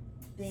 Okay?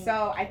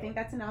 I think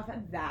that's enough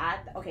of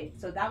that. Okay,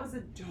 so that was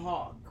the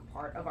dog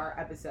part of our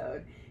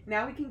episode.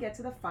 Now we can get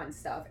to the fun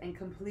stuff and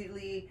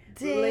completely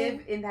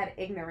live in that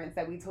ignorance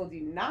that we told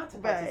you not to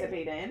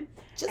participate in.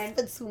 Just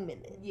for 2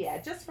 minutes.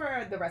 Yeah, just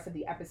for the rest of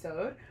the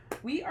episode.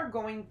 We are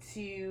going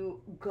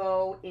to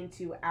go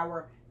into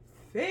our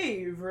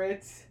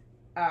favorite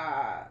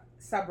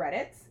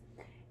subreddits,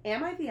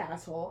 Am I the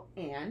Asshole,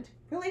 and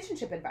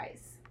Relationship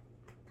Advice.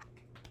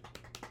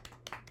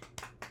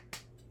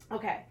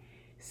 Okay,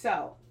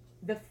 so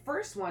the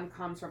first one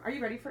comes from... Are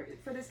you ready for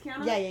this,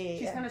 Kiana? Yeah.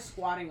 She's kind of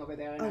squatting over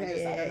there, and I don't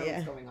know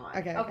what's going on.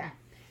 Okay.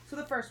 So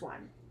the first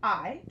one.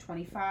 I,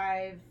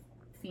 25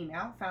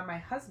 female, found my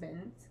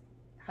husband's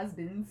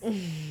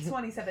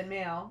 27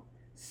 male,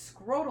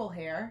 scrotal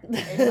hair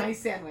in my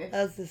sandwich.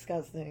 That's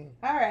disgusting.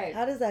 All right.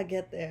 How does that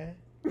get there?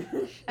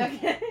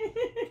 Okay.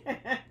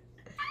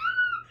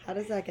 How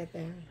does that get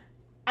there?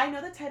 I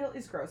know the title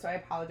is gross, so I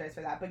apologize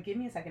for that, but give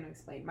me a second to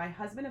explain. My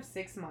husband of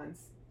 6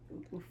 months...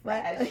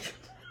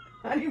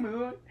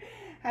 honeymoon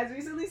has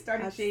recently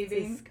started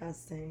shaving.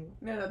 Disgusting.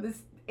 No,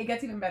 it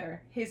gets even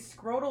better. His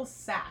scrotal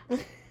sack,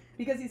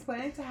 because he's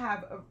planning to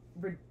have a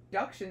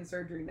reduction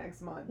surgery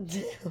next month.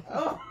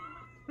 Oh,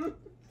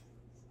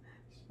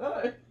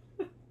 sure.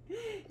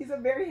 He's a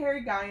very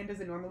hairy guy and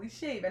doesn't normally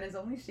shave, and has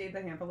only shaved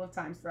a handful of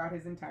times throughout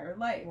his entire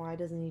life. Why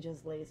doesn't he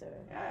just laser?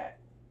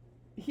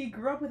 He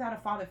grew up without a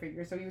father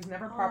figure, so he was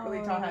never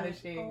properly taught how to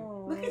shave.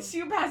 Look at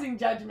you passing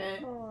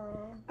judgment.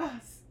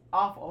 It's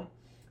awful.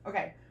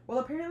 Okay. Well,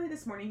 apparently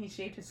this morning he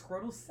shaved his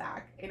scrotal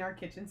sack in our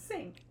kitchen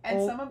sink.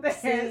 And some of the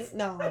hairs...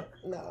 No.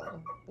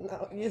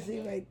 You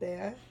see right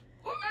there?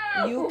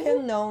 You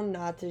can know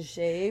not to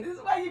shave. This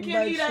is why you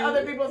can't eat at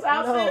other people's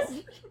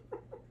houses.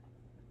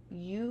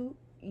 No.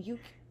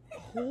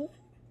 Who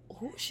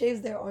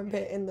shaves their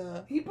armpit in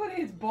the... He put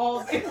his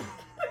balls in...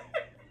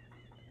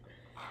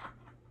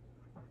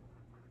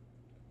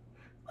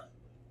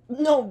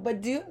 No,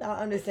 but do you not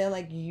understand,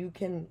 like, you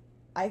can...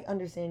 I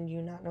understand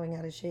you not knowing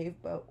how to shave,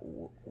 but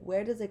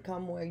where does it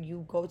come where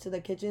you go to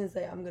the kitchen and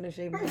say, I'm going to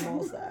shave my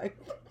ball sack?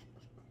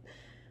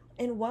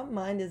 In what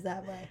mind is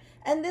that right?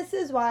 And this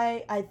is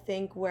why I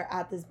think we're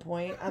at this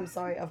point,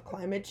 of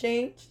climate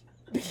change,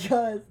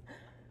 because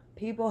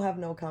people have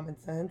no common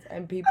sense,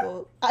 and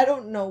I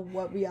don't know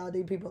what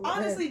reality people live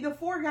in. Honestly, the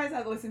 4 guys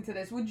that listen to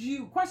this,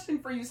 question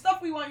for you,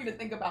 stuff we want you to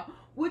think about,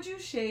 would you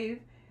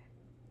shave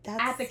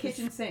at the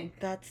kitchen sink?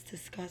 That's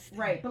disgusting.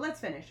 Right, but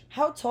let's finish.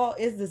 How tall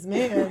is this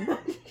man?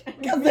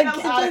 Because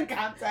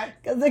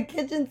the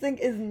kitchen sink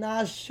is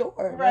not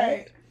short,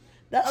 right?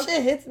 That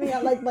shit hits me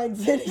at like my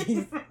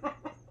titties.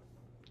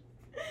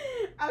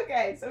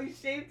 Okay, so he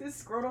shaved his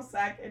scrotal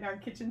sack in our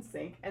kitchen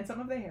sink, and some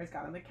of the hairs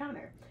got on the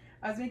counter.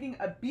 I was making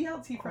a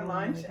BLT for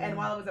lunch, and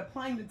while I was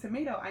applying the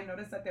tomato, I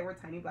noticed that there were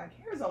tiny black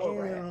hairs all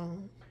over it.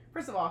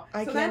 First of all,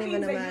 so that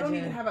means that you don't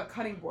even have a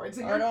cutting board.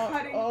 So you're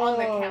cutting on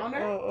the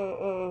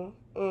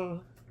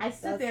counter. I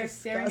stood there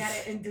staring at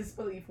it in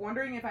disbelief,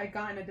 wondering if I'd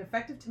gotten a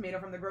defective tomato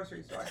from the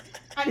grocery store.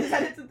 I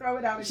decided to throw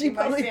it out and she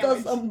probably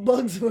thought some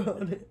bugs were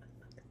on it.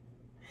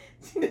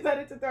 She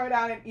decided to throw it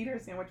out and eat her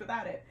sandwich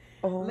without it.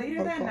 Oh,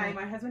 Later that God. night,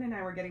 my husband and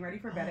I were getting ready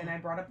for bed, and I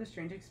brought up the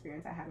strange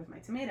experience I had with my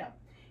tomato.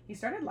 He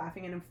started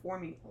laughing and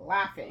informed me,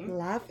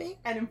 Laughing?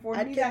 and informed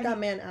I'd me kick that that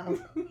man out.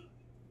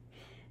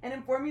 and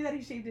informed me that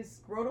he shaved his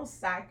scrotal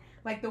sack.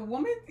 Like the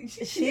woman,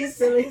 She's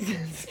silly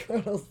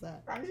scrotal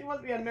sack. She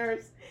must be a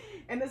nurse.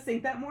 In the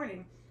sink that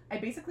morning. I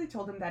basically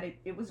told him that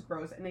it was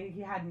gross and that he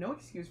had no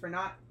excuse for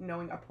not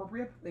knowing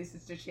appropriate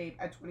places to shave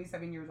at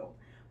 27 years old.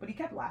 But he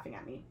kept laughing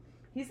at me.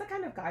 He's the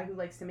kind of guy who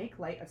likes to make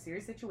light of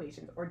serious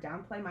situations or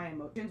downplay my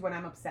emotions when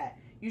I'm upset.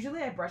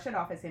 Usually I brush it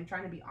off as him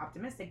trying to be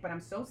optimistic, but I'm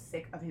so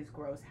sick of his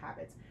gross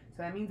habits.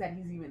 So that means that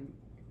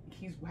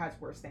he has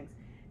worse things.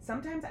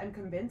 Sometimes I'm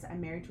convinced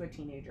I'm married to a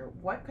teenager.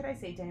 What could I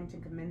say to him to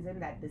convince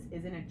him that this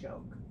isn't a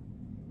joke?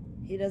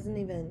 He doesn't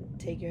even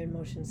take your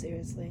emotions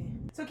seriously.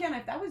 So Ken,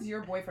 if that was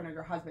your boyfriend or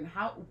your husband,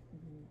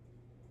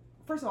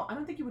 first of all, I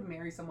don't think you would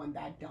marry someone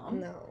that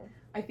dumb. No.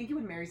 I think you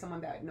would marry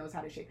someone that knows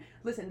how to shave.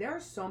 Listen, there are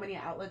so many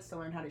outlets to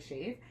learn how to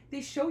shave.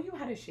 They show you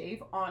how to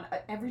shave on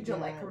every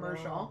Gillette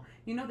commercial. No.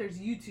 You know, there's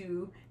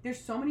YouTube. There's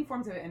so many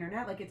forms of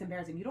internet. Like, it's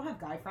embarrassing. You don't have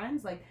guy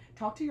friends? Like,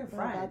 talk to your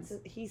friends.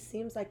 He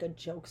seems like a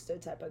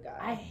jokester type of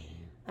guy.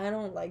 I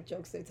don't like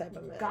jokester type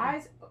of men.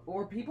 Guys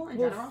or people in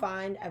who general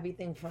find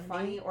everything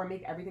funny or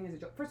make everything as a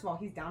joke. First of all,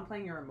 he's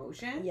downplaying your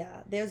emotion. Yeah,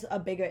 there's a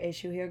bigger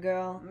issue here,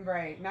 girl.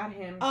 Right, not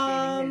him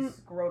shaving his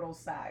scrotal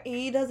sack.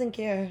 He doesn't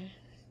care.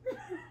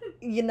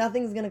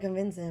 Nothing's gonna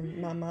convince him,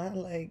 mama.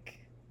 Like,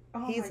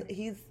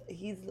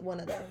 he's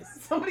one of those.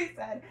 Somebody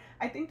said,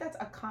 I think that's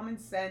a common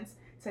sense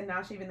to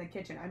not shave in the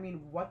kitchen. I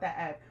mean, what the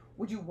F?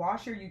 Would you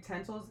wash your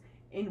utensils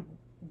in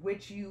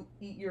which you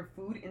eat your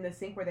food in the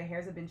sink where the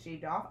hairs have been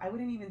shaved off? I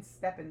wouldn't even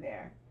step in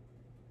there.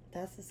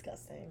 That's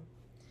disgusting.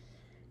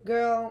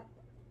 Girl,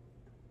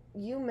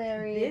 you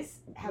married...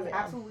 This has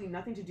absolutely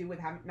nothing to do with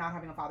not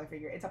having a father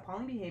figure. It's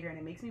appalling behavior, and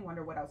it makes me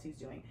wonder what else he's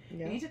doing.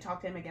 Yeah. You need to talk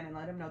to him again and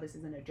let him know this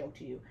isn't a joke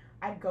to you.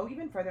 I'd go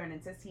even further and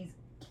insist he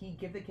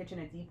give the kitchen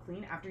a deep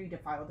clean after he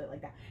defiled it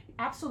like that.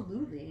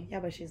 Absolutely. Yeah,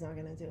 but she's not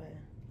going to do it.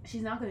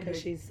 She's not going to do it.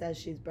 Because she says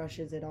she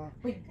brushes it off.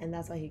 Wait. And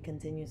that's why he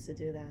continues to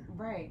do that.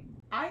 Right.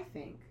 I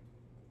think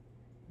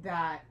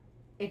that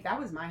if that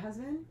was my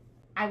husband,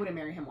 I wouldn't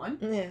marry him, one.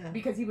 Yeah.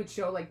 Because he would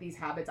show, like, these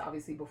habits,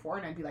 obviously, before,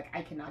 and I'd be like,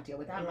 I cannot deal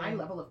with that. Yeah. My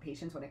level of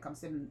patience when it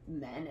comes to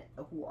men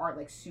who are,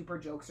 like, super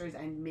jokesters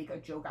and make a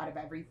joke out of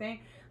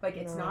everything, like,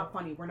 it's not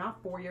funny. We're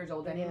not 4 years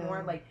old anymore.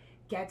 Yeah. Like,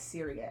 get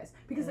serious.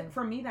 Because, like,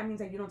 for me, that means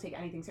that you don't take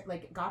anything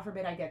like, God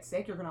forbid I get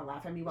sick, you're going to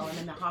laugh at me while I'm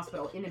in the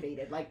hospital,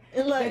 intubated. Like,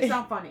 it's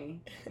not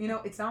funny. You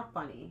know, it's not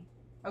funny.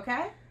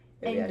 Okay?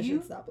 Maybe and I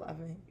should stop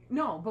laughing.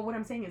 No, but what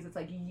I'm saying is, it's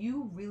like,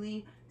 you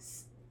really...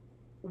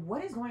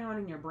 What is going on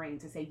in your brain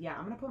to say, yeah,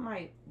 I'm going to put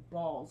my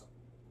balls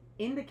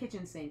in the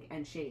kitchen sink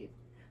and shave?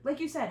 Like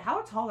you said,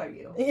 how tall are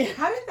you? Yeah.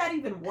 How did that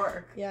even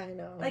work? Yeah, I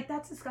know. Like,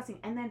 that's disgusting.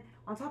 And then,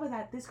 on top of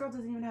that, this girl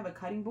doesn't even have a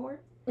cutting board.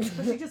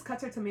 So she just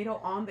cuts her tomato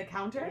on the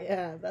counter.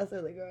 Yeah, that's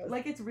really gross.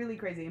 Like, it's really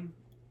crazy.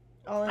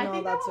 All in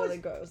all, that's really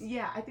gross.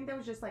 Yeah, I think that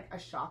was just, like, a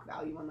shock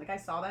value one. Like, I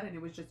saw that, and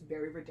it was just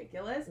very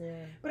ridiculous.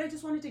 Yeah. But I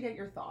just wanted to get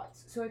your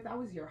thoughts. So, if that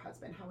was your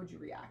husband, how would you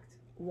react?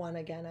 One,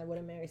 again, I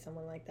wouldn't marry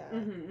someone like that.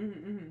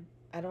 Mm-hmm.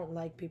 I don't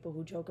like people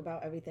who joke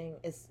about everything.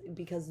 It's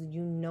because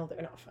you know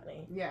they're not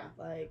funny. Yeah.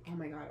 Like, oh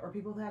my God. Or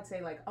people that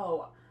say, like,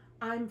 oh,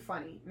 I'm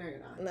funny. No, you're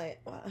not.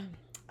 Like, well,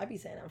 I be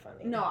saying I'm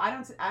funny. No, I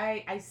don't.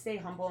 I stay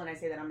humble and I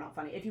say that I'm not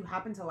funny. If you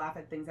happen to laugh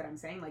at things that I'm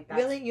saying, like that.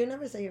 Really? You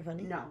never say you're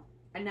funny? No,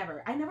 I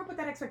never put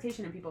that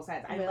expectation in people's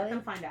heads. I let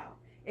them find out.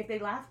 If they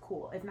laugh,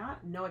 cool. If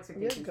not, no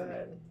expectations. You're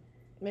good.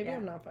 Maybe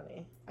I'm not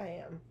funny.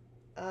 I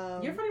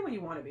am. You're funny when you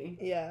want to be.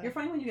 Yeah. You're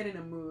funny when you get in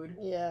a mood.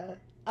 Yeah.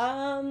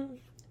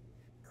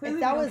 Clearly,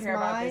 if that you don't was care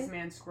about this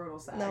man's scrotal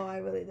sack. No, I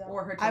really don't.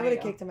 Or her tomato. I would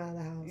have kicked him out of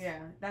the house. Yeah,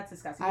 that's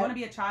disgusting. You want to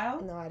be a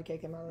child? No, I'd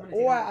kick him out of the house.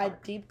 Or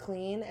I'd deep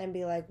clean and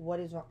be like,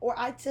 what is wrong? Or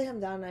I'd sit him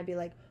down and I'd be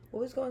like,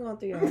 what was going on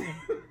through your head?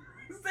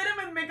 Sit him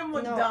and make him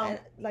look dumb. And,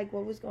 like,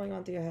 what was going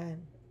on through your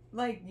head?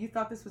 Like, you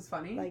thought this was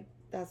funny? Like,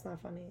 that's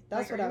not funny.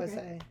 That's what I would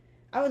say.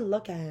 I would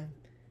look at him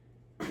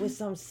with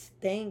some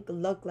stank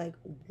look like,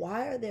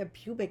 why are there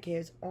pubic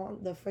hairs on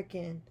the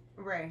freaking...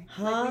 Right.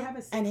 Huh? Like, we have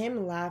a and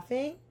him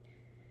laughing.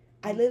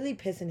 I literally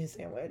piss in his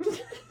sandwich.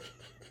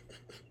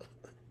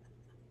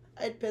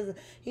 I'd piss.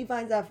 He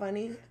finds that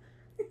funny.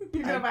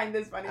 You're gonna find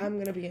this funny. I'm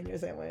gonna be in your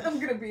sandwich. I'm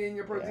gonna be in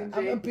your protein shake.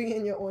 I'm gonna be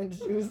in your orange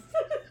juice.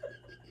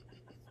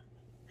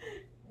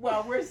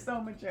 Well, we're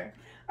so mature.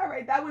 All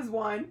right, that was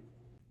one.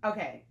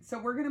 Okay, so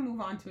we're gonna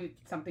move on to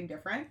something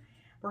different.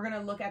 We're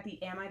gonna look at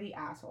the am I the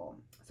asshole?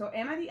 So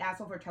am I the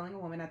asshole for telling a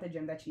woman at the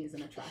gym that she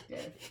isn't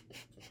attractive?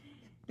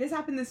 This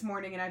happened this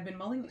morning, and I've been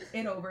mulling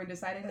it over and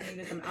decided I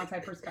needed some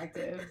outside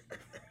perspective.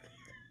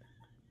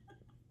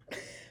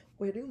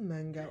 Where do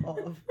men go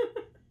off?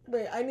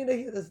 Wait, I need to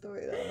hear the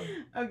story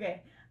though.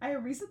 Okay, I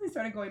recently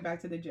started going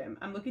back to the gym.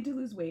 I'm looking to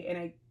lose weight,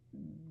 and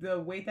the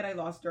weight that I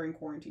lost during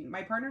quarantine.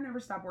 My partner never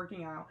stopped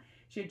working out.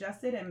 She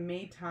adjusted and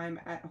made time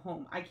at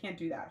home. I can't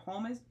do that.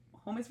 Home is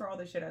for all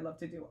the shit I love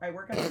to do. I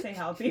work out to stay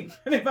healthy,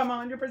 but if I'm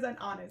 100%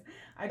 honest,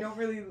 I don't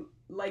really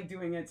like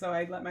doing it, so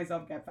I let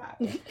myself get fat.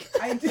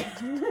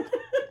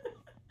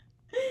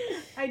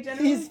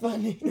 He's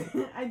funny.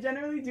 I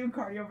generally do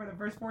cardio for the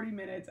first 40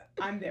 minutes.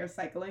 I'm there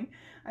cycling.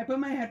 I put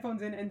my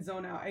headphones in and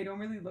zone out. I don't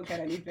really look at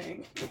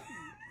anything.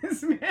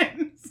 This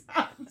man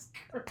sounds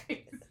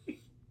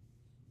crazy.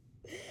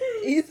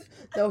 He's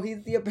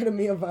the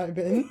epitome of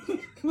vibing.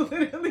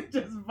 Literally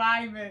just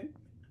vibing.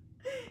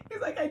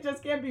 He's like, I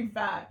just can't be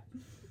fat.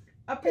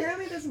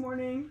 Apparently this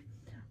morning,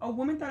 a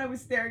woman thought I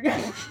was staring at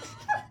her.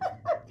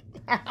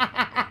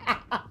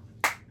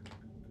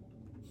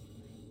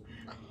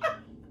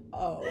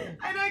 Oh.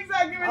 I know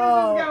exactly where this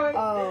is going.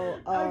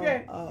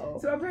 Okay. Oh.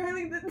 So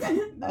apparently this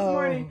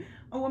morning,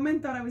 a woman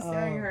thought I was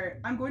staring at her.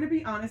 I'm going to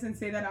be honest and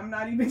say that I'm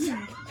not even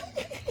sure.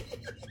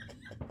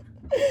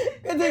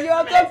 And then you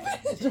have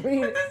to finish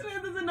reading. This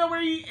man doesn't know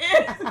where he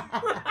is.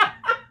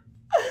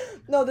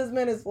 No, this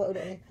man is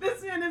floating.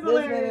 This man is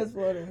hilarious. This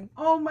man is floating.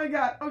 Oh my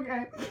god.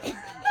 Okay.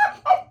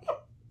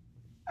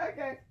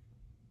 Okay.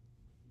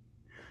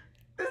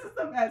 This is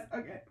the best.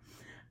 Okay.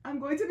 I'm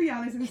going to be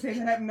honest and say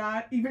that I'm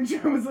not even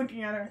sure I was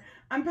looking at her.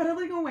 I'm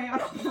pedaling away on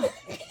a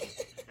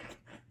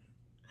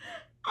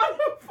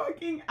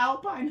fucking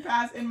Alpine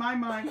pass in my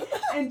mind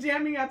and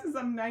jamming out to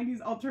some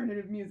 90s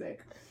alternative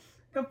music.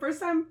 The first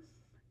time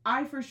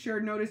I for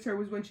sure noticed her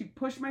was when she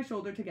pushed my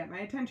shoulder to get my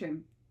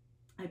attention.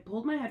 I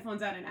pulled my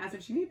headphones out and asked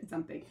if she needed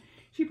something.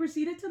 She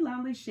proceeded to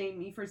loudly shame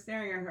me for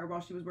staring at her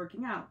while she was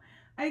working out.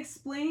 I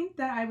explained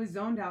that I was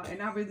zoned out and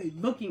not really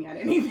looking at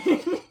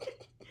anything.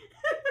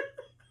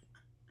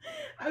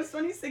 I was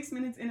 26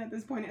 minutes in at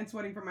this point and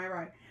sweating from my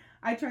ride.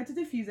 I tried to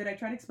defuse it. I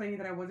tried explaining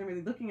that I wasn't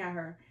really looking at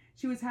her.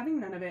 She was having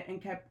none of it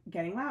and kept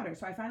getting louder.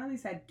 So I finally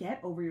said, get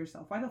over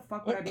yourself. Why the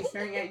fuck would I be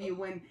staring at you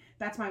when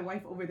that's my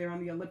wife over there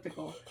on the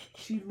elliptical?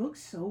 She looked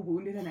so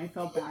wounded and I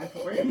felt bad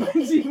for her, but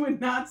she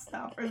would not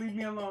stop or leave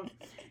me alone.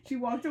 She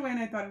walked away and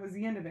I thought it was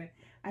the end of it.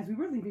 As we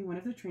were leaving, one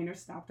of the trainers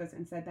stopped us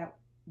and said that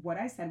what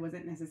I said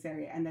wasn't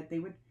necessary and that they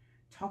would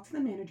talk to the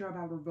manager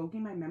about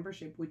revoking my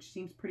membership, which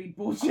seems pretty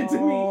bullshit to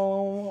me.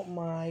 Oh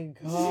my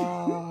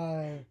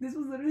god. This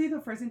was literally the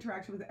first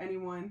interaction with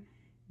anyone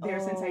there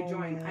since I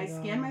joined. I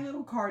scanned my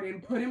little card in,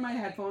 put in my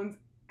headphones,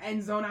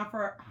 and zone out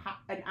for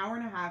an hour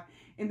and a half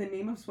in the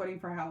name of sweating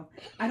for health.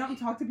 I don't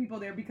talk to people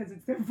there because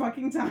it's their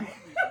fucking time.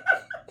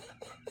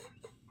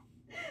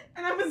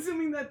 And I'm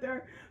assuming that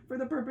they're for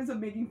the purpose of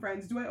making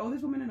friends. Do I owe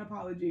this woman an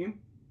apology?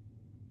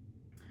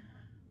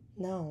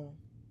 No.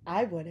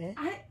 I wouldn't.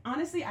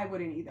 I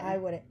wouldn't either. I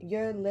wouldn't.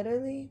 You're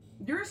literally...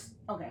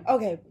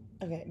 Okay.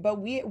 Okay. But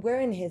we're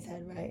in his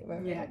head, right?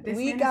 Yeah.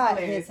 We got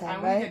his head, I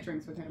want right? to get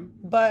drinks with him.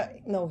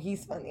 But, no,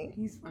 he's funny.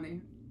 He's funny.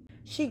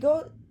 She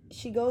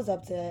goes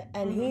up to it,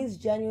 and he's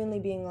genuinely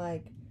being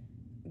like,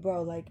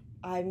 bro, like,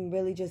 I'm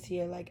really just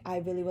here. Like, I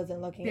really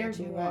wasn't looking at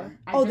you, more.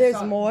 right?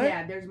 There's more?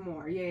 Yeah, there's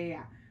more.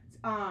 Yeah.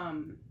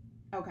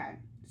 Okay.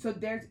 So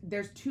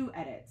there's two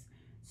edits.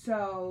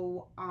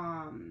 So,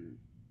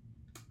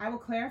 I will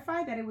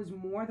clarify that it was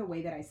more the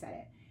way that I said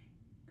it.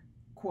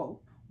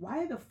 Quote,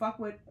 why the fuck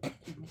would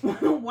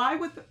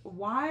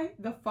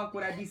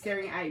I be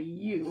staring at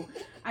you?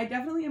 I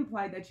definitely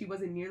implied that she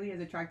wasn't nearly as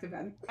attractive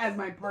as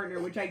my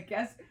partner, which I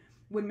guess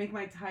would make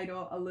my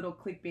title a little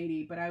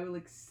clickbaity, but I will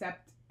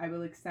accept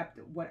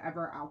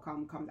whatever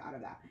outcome comes out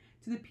of that.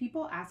 To the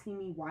people asking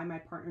me why my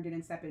partner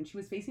didn't step in, she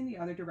was facing the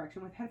other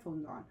direction with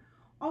headphones on.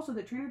 Also,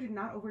 the trainer did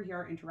not overhear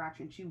our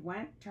interaction. She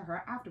went to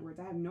her afterwards.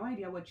 I have no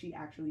idea what she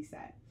actually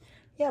said.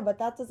 Yeah, but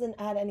that doesn't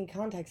add any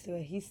context to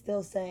it. He's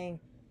still saying,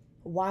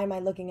 why am I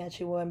looking at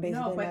you when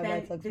basically my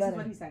wife looks better? This is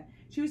what he said.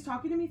 She was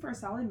talking to me for a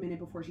solid minute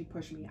before she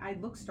pushed me. I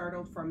looked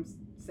startled from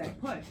said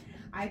push.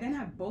 I then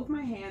had both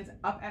my hands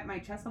up at my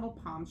chest level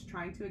palms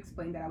trying to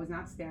explain that I was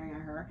not staring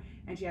at her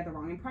and she had the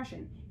wrong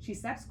impression. She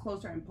steps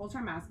closer and pulls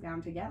her mask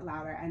down to get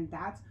louder, and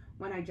that's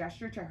when I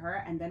gestured to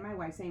her and then my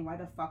wife saying, why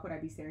the fuck would I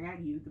be staring at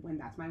you when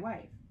that's my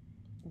wife?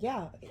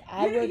 Yeah,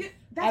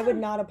 I would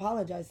not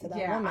apologize to that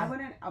woman. Yeah, I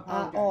wouldn't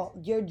apologize. At all.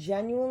 You're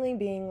genuinely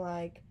being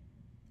like,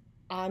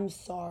 I'm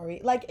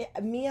sorry. Like,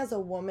 me as a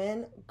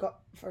woman,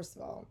 first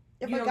of all,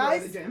 if you a don't guy's...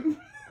 go to the gym.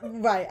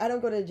 Right, I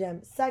don't go to the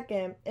gym.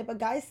 Second, if a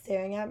guy's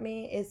staring at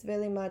me, it's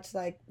really much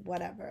like,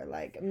 whatever.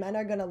 Like, men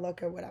are gonna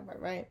look or whatever,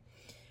 right?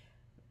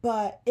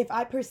 But if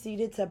I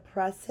proceeded to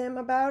press him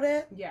about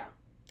it... Yeah.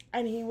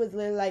 And he was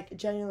literally like,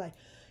 genuinely like,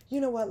 you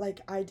know what,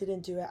 like, I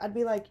didn't do it. I'd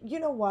be like, you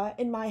know what,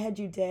 in my head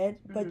you did,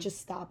 but just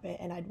stop it,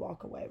 and I'd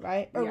walk away,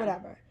 right? Or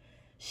whatever.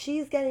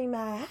 She's getting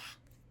mad.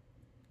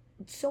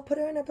 So put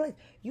her in her place.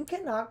 You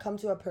cannot come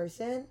to a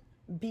person,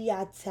 be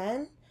at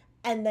 10,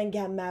 and then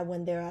get mad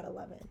when they're at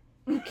 11.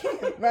 You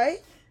can't,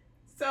 right?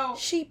 So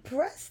she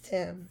pressed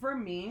him. For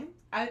me,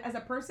 as a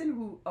person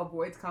who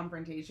avoids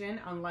confrontation,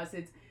 unless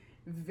it's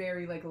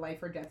very, like,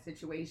 life or death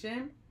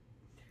situation...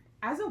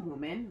 As a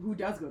woman who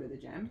does go to the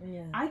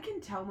gym, I can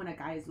tell when a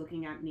guy is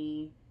looking at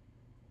me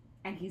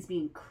and he's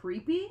being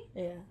creepy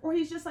or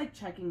he's just, like,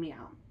 checking me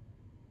out.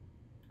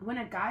 When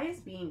a guy is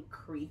being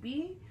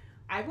creepy,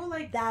 I will,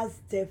 like... That's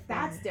different.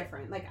 That's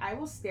different. Like, I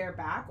will stare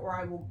back or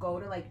I will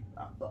go to, like,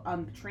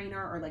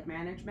 trainer or, like,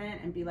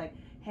 management and be like,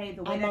 hey,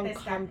 the way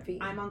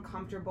I'm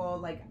uncomfortable.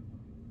 Like,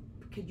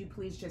 could you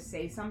please just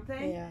say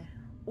something? Yeah.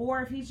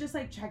 Or if he's just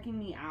like checking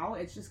me out,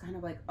 it's just kind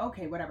of like,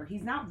 okay, whatever.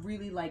 He's not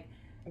really like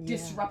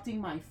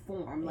disrupting my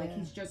form. Like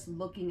he's just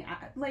looking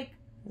at like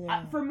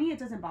for me, it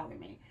doesn't bother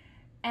me.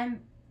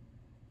 And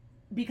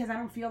because I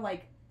don't feel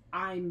like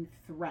I'm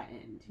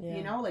threatened,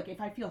 you know, like if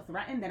I feel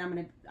threatened, then I'm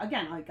gonna,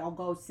 again, like I'll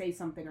go say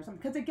something or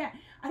something, because again,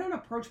 I don't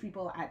approach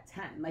people at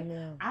 10, like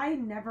I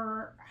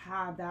never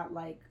have that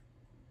like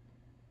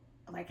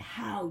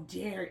how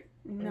dare,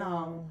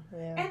 no.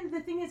 And the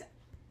thing is,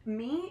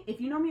 me,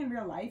 if you know me in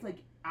real life,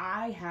 like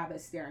I have a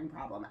staring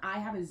problem, I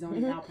have a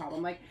zoning out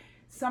problem, like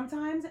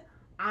sometimes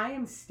I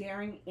am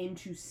staring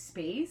into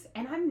space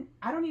and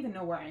I don't even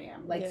know where I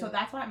am, like so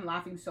that's why I'm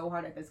laughing so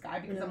hard at this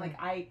guy, because I'm like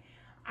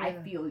I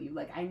feel you.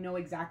 Like, I know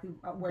exactly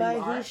where you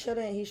are. But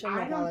he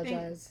shouldn't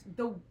apologize.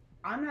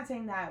 I'm not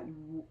saying that,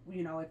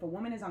 you know, if a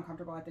woman is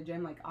uncomfortable at the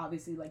gym, like,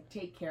 obviously, like,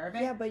 take care of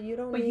it. Yeah, but you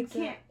don't But you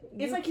can't,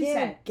 it's like you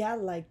said.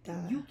 Get like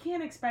that. You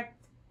can't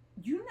expect,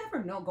 you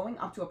never know going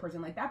up to a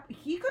person like that.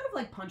 He could have,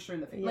 like, punched her in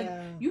the face. Like,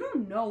 you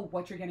don't know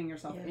what you're getting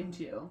yourself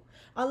into.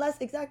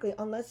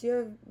 Unless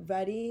you're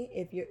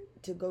ready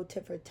to go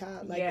tit for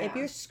tat. Like, if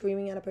you're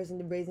screaming at a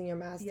person, raising your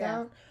mask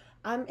down,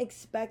 I'm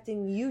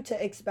expecting you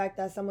to expect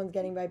that someone's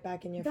getting right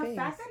back in your face. The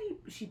fact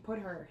that she put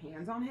her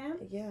hands on him.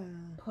 Yeah.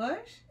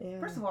 Push. Yeah.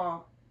 First of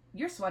all,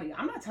 you're sweaty.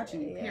 I'm not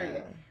touching you,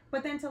 period.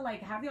 But then to,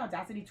 like, have the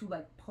audacity to,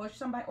 like, push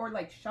somebody or,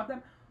 like, shove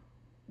them.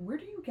 Where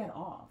do you get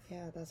off?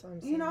 Yeah, that's what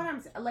I'm saying. You know what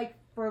I'm saying? Like,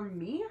 for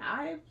me,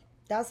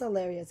 that's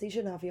hilarious. He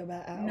should not feel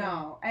bad at all.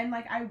 No. And,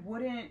 like, I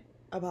wouldn't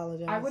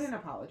apologize.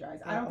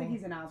 I don't think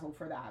he's an asshole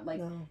for that.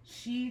 Like,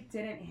 she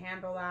didn't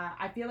handle that.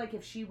 I feel like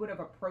if she would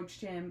have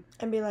approached him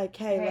and be like,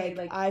 hey,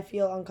 like I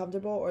feel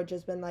uncomfortable, or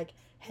just been like,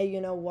 hey,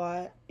 you know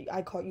what?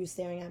 I caught you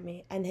staring at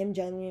me. And him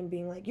genuine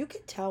being like, you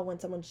can tell when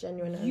someone's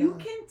genuine. You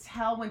can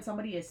tell when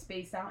somebody is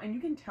spaced out, and you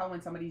can tell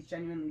when somebody's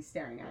genuinely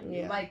staring at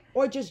you. Yeah. Like,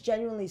 or just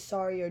genuinely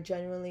sorry, or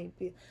genuinely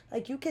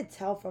like, you could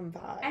tell from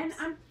vibes. And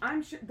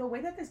I'm sure the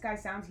way that this guy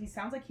sounds, he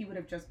sounds like he would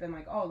have just been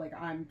like, oh, like,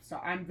 I'm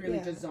really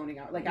just zoning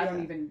out. Like, I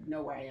don't even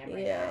know where I am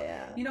right now.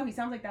 Yeah. You know, he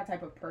sounds like that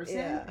type of person.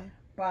 Yeah.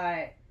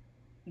 But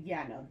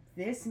yeah, no,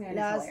 this man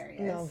is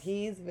hilarious. No,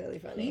 he's really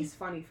funny. He's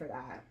funny for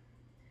that.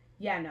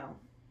 Yeah, no.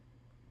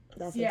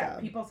 That's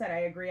people said I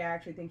agree. I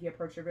actually think he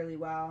approached it really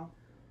well.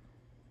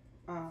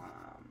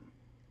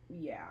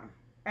 Yeah.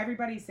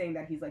 Everybody's saying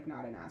that he's like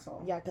not an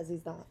asshole. Yeah, because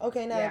he's not.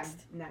 Okay,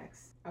 next. Yeah,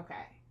 next.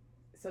 Okay.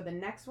 So the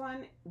next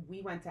one,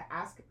 we went to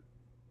ask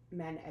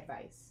men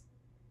advice.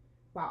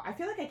 Wow, I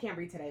feel like I can't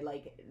read today.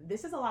 Like,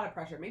 this is a lot of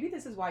pressure. Maybe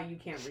this is why you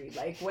can't read.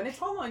 Like, when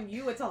it's all on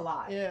you, it's a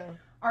lot. Yeah.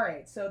 All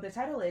right, so the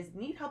title is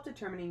Need Help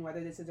Determining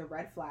Whether This Is a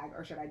Red Flag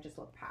or Should I Just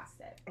Look Past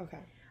It? Okay.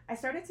 I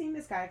started seeing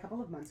this guy a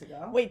couple of months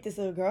ago. Wait, this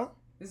is a girl?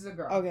 This is a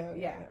girl. Okay.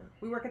 Yeah.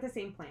 We work at the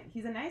same plant.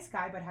 He's a nice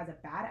guy, but has a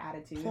bad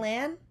attitude.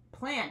 Plant.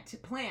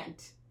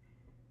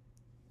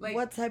 Like,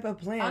 what type of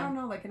plant? I don't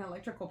know, like an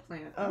electrical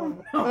plant.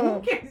 Oh.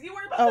 Who cares? You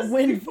worry about a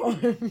wind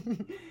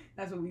farm.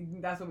 That's what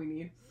we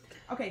need.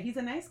 Okay, he's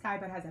a nice guy,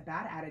 but has a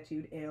bad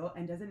attitude,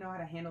 and doesn't know how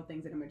to handle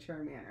things in a mature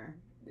manner.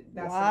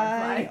 That's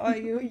why are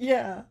you?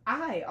 Yeah.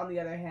 I, on the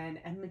other hand,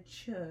 am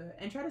mature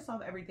and try to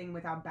solve everything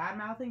without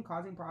bad-mouthing,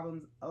 causing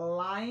problems,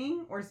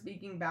 lying, or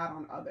speaking bad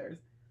on others.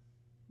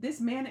 This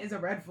man is a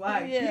red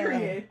flag,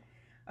 period.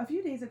 A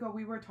few days ago,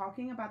 we were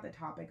talking and the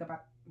topic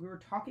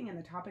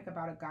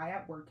about a guy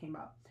at work came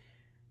up.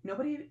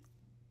 Nobody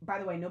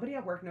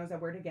at work knows that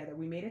we're together.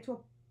 We made it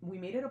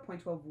a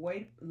point to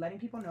avoid letting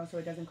people know so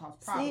it doesn't cause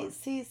problems.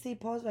 See,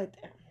 pause right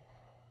there.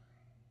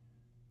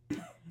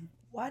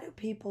 Why do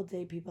people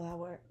date people at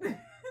work?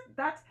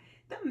 That's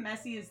the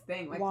messiest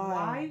thing. Like,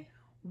 why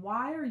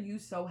are you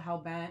so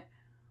hell-bent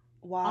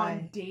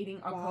on dating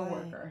a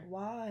coworker?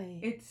 Why?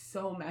 It's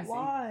so messy.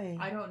 Why?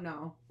 I don't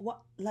know.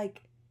 What,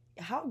 like,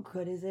 how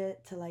good is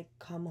it to, like,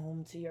 come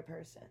home to your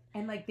person?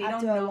 And, like, they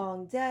after don't know. a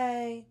long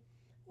day,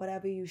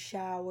 whatever, you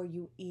shower,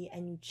 you eat,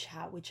 and you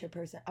chat with your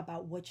person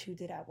about what you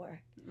did at work.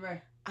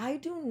 Right. I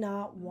do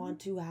not want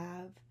to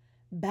have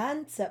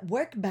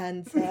work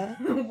banter.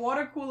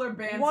 Water cooler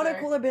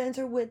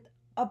banter with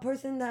a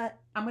person that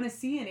I'm going to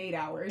see in 8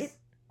 hours.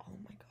 Oh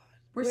my God.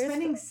 We're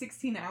spending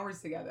 16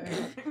 hours together.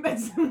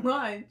 That's too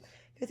much.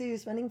 Because you're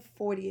spending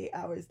 48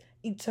 hours.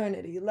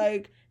 Eternity.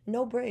 Like,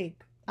 no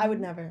break. I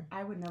would never.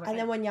 And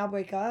then when y'all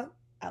break up,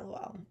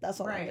 LOL. That's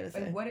all I'm going to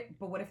say.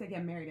 But what if they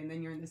get married and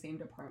then you're in the same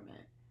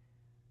department?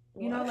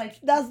 You know, like,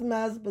 that's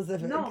mad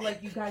specific. No,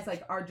 like, you guys,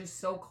 like, are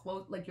just so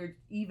close. Like, you're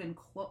even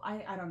close.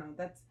 I don't know.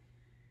 That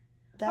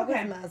was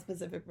mad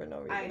specific for no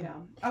reason. I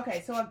know.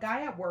 Okay, so a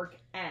guy at work,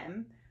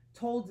 M,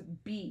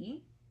 told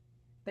B,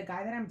 the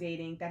guy that I'm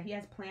dating, that he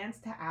has plans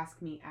to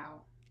ask me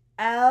out.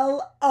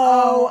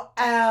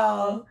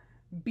 LOL.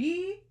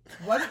 B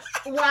was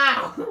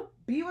wow.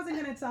 B wasn't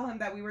gonna tell him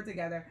that we were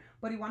together,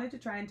 but he wanted to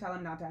try and tell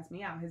him not to ask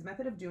me out. His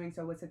method of doing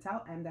so was to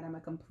tell M that I'm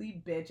a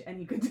complete bitch and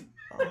he could.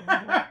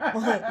 Oh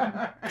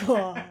my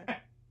God.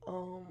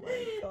 Oh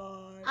my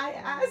God. I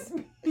asked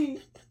B.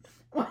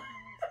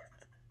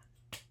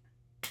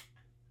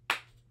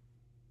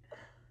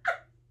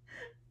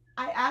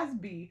 I asked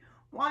B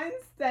why,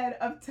 instead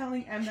of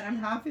telling M that I'm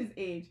half his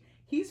age,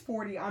 he's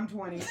 40, I'm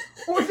 20.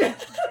 Or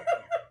just,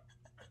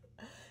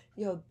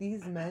 Yo,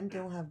 these men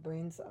don't have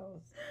brain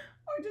cells.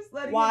 or just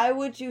letting Why him,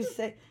 would you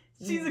say...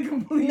 she's a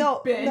complete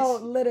No, bitch. no,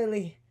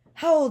 literally.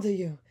 How old are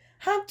you?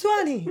 I'm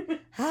 20.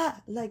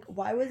 Ha! Like,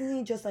 why wasn't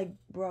he just like,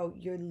 bro,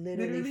 you're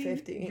literally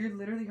 50? You're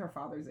literally her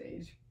father's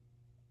age.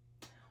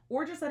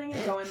 Or just letting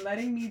it go and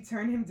letting me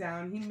turn him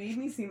down. He made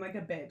me seem like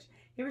a bitch.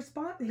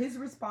 His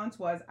response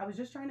was, I was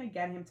just trying to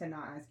get him to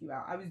not ask you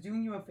out. I was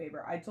doing you a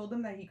favor. I told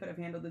him that he could have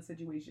handled the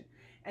situation.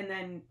 And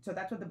then, so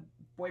that's what the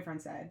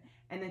boyfriend said.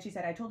 And then she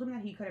said, I told him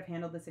that he could have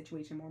handled the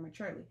situation more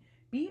maturely.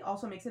 B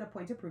also makes it a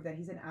point to prove that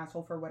he's an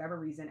asshole for whatever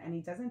reason, and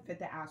he doesn't fit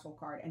the asshole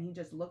card, and he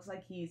just looks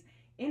like he's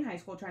in high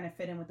school trying to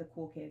fit in with the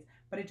cool kids,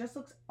 but it just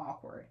looks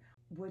awkward,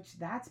 which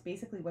that's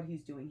basically what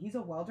he's doing. He's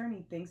a welder, and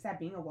he thinks that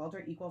being a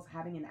welder equals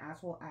having an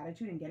asshole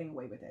attitude and getting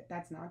away with it.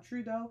 That's not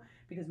true, though,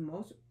 because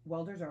most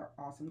welders are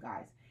awesome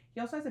guys.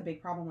 He also has a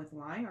big problem with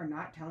lying or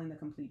not telling the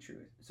complete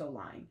truth, so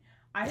lying.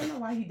 I don't know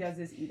why he does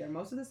this either.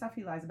 Most of the stuff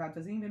he lies about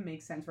doesn't even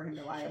make sense for him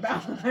to lie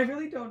about. I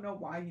really don't know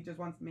why. He just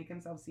wants to make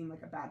himself seem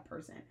like a bad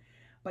person.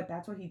 But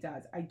that's what he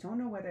does. I don't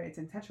know whether it's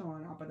intentional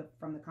or not, but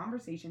from the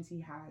conversations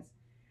he has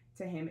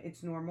to him,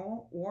 it's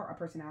normal or a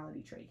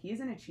personality trait. He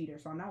isn't a cheater,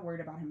 so I'm not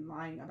worried about him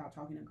lying about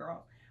talking to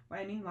girls.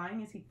 What I mean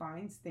lying is he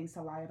finds things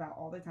to lie about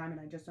all the time,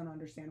 and I just don't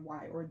understand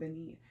why or the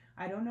need.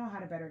 I don't know how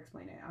to better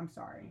explain it. I'm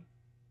sorry.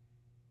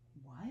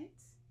 What?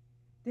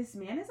 This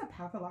man is a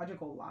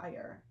pathological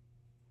liar.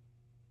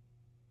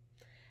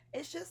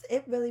 It's just,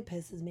 it really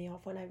pisses me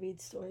off when I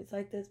read stories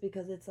like this,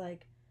 because it's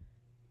like,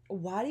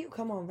 why do you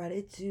come on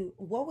Reddit to...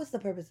 What was the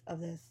purpose of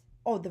this?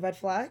 Oh, the red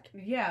flag?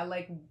 Yeah,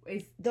 like...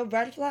 It's... The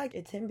red flag,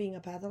 it's him being a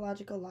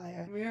pathological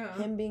liar. Yeah.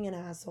 Him being an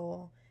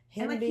asshole.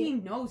 Him and, like, being... he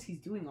knows he's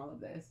doing all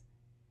of this.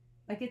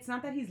 Like, it's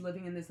not that he's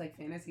living in this, like,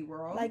 fantasy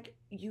world. Like,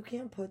 you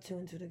can't put two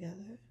and two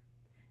together.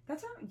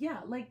 That's not... Yeah,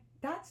 like,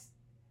 that's...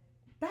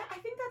 I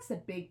think that's the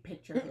big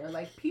picture here.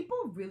 Like, people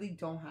really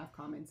don't have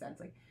common sense.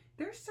 Like,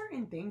 there's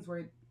certain things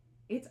where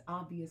it's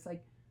obvious.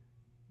 Like,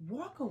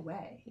 walk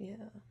away. Yeah.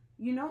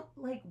 You know,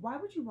 like, why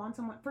would you want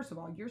someone... First of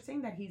all, you're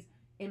saying that he's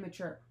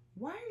immature.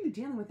 Why are you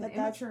dealing with an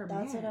immature man?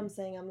 That's what I'm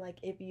saying. I'm like,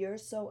 if you're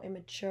so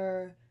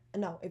immature...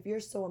 No, if you're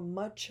so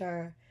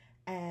mature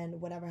and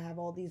whatever, have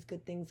all these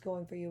good things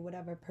going for you,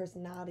 whatever,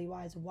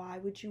 personality-wise, why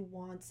would you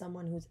want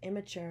someone who's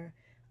immature,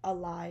 a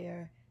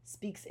liar,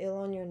 speaks ill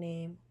on your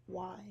name?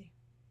 Why?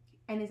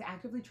 And is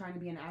actively trying to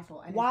be an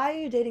asshole. And why are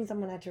you dating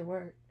someone at your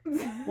work?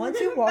 Once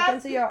you walk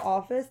into your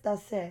office,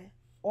 that's it.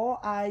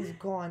 All eyes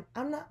gone.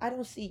 I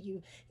don't see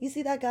you. You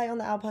see that guy on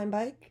the Alpine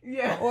bike?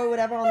 Yeah. Or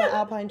whatever on the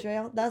Alpine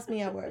trail? That's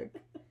me at work.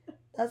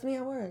 That's me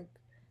at work.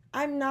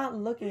 I'm not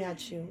looking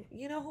at you.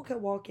 You know who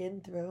could walk in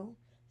through?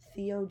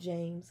 Theo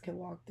James could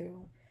walk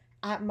through.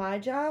 At my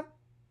job,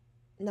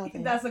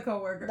 nothing. That's a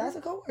coworker. That's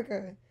a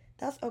coworker.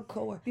 That's a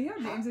coworker. Theo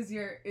James is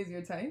your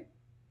type?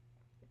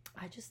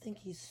 I just think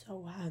he's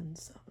so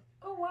handsome.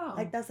 Oh, wow.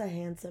 Like, that's a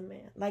handsome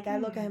man. Like, I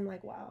look at him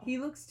like, wow. He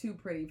looks too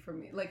pretty for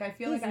me. Like, I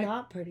feel he's like He's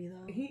not pretty,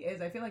 though. He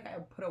is. I feel like I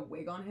would put a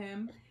wig on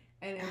him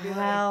and it'd be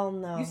Hell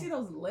like... no. You see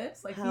those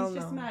lips? Like, Hell he's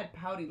just no. mad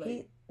pouty.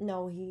 Like,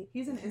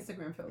 he's an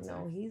Instagram filter.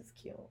 No, he's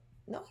cute.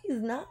 No,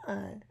 he's not.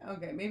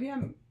 Okay, maybe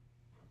I'm...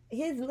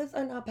 His lips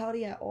are not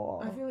pouty at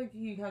all. I feel like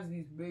he has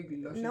these big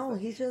luscious No,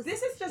 lips. he's just...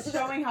 This is just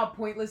showing how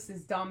pointless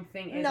this dumb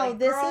thing is. No, like,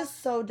 this girl... is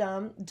so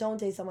dumb. Don't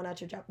date someone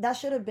at your job. That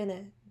should have been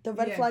it. The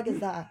red flag is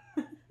that.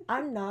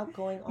 I'm not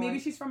going on. Maybe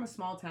she's from a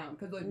small town.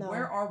 Because, like,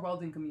 where are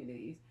welding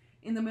communities?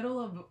 In the middle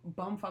of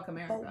bumfuck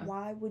America. But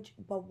why would you...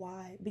 But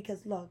why?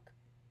 Because, look,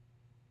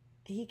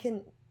 he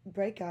can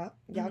break up.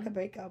 Y'all can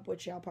break up,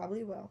 which y'all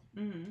probably will.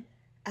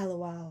 Mm-hmm.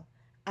 LOL.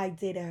 I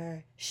dated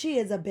her. She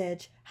is a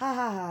bitch. Ha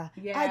ha ha.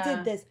 Yeah. I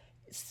did this.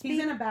 He's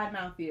gonna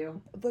badmouth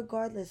you.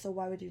 Regardless, so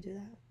why would you do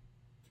that?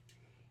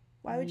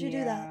 Why would you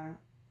do that?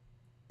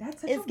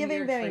 That's such it's a giving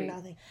weird very trait.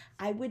 nothing.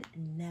 I would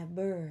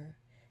never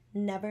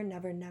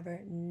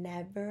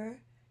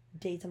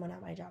date someone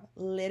at my job.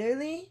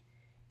 Literally,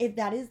 if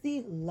that is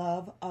the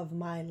love of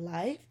my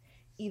life,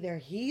 either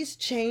he's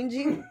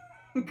changing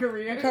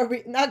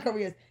not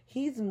careers.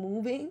 He's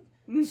moving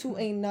to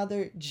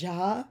another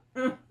job,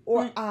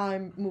 or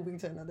I'm moving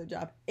to another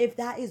job. If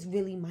that is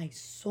really my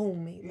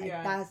soulmate, like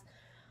that's.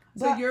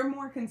 So you're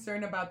more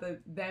concerned about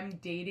them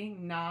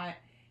dating, not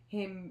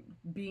him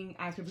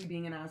actively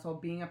being an asshole,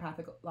 being a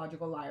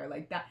pathological liar,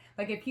 like that.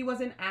 Like if he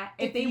wasn't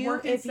if they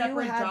worked in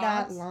separate jobs. If you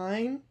had that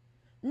line,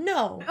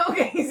 no.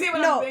 Okay, you see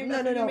what I'm saying?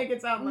 No. You make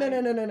it sound like.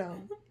 No.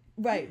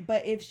 Right,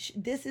 but if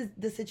this is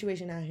the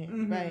situation at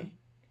hand, right?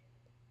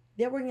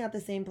 They're working at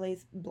the same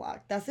place,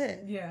 block. That's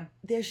it. Yeah.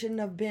 There shouldn't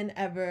have been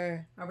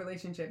ever a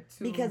relationship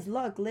too. Because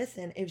look,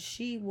 listen, if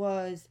she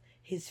was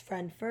his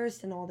friend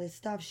first and all this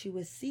stuff, she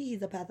would see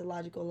he's a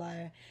pathological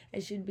liar,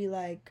 and she'd be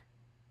like,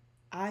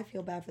 I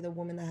feel bad for the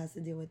woman that has to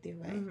deal with you,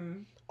 right?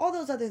 All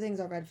those other things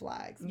are red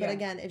flags. Yeah. But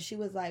again, if she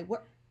was like,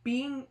 what?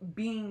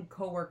 Being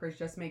coworkers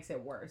just makes it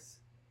worse.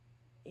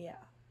 Yeah.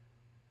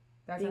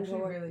 That's being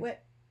actually really...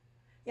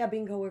 Yeah,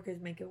 being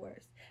coworkers make it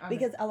worse. Okay.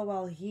 Because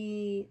LOL,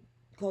 he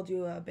called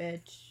you a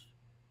bitch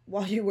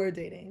while you were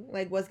dating.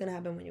 Like, what's gonna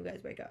happen when you guys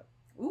break up?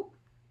 Ooh.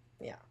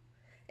 Yeah.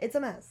 It's a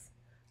mess.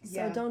 So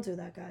Yeah. don't do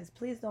that, guys.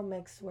 Please don't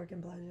mix work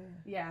and pleasure.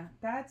 Yeah,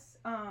 that's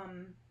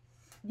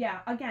yeah,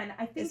 again,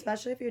 I think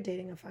Especially if you're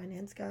dating a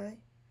finance guy.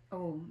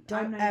 oh,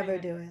 Don't ever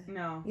do it.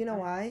 No. You know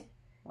why?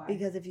 Why?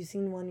 Because if you've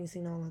seen one, you've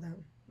seen all of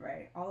them.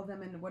 Right. All of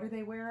them, and what do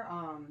they wear?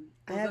 Those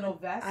I have- little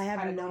vests, I have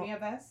Patagonia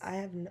vests. I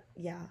have no,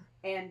 yeah.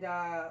 And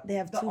They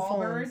have the 2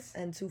 Allbirds phones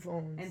and 2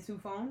 phones. and 2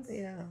 phones.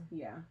 Yeah.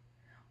 Yeah.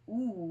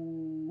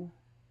 Ooh.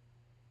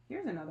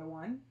 Here's another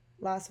one.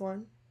 Last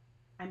one.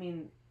 I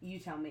mean, you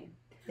tell me.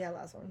 Yeah,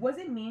 last one. Was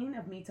it mean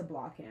of me to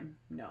block him?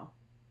 No.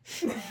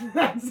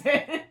 That's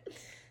it.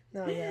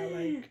 No, yeah,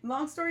 like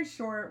Long story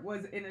short,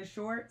 was in a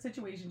short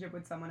situationship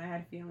with someone I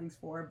had feelings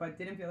for, but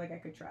didn't feel like I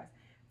could trust.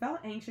 Felt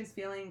anxious,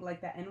 feeling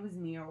like the end was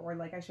near or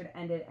like I should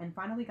end it, and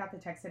finally got the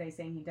text today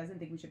saying he doesn't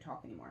think we should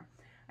talk anymore.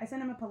 I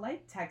sent him a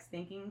polite text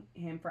thanking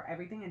him for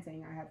everything and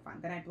saying I had fun.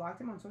 Then I blocked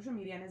him on social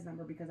media and his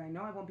number because I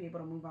know I won't be able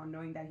to move on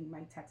knowing that he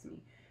might text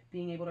me,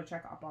 being able to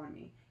check up on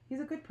me. He's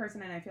a good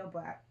person and I feel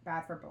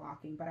bad for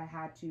blocking, but I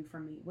had to for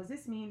me. Was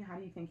this mean? How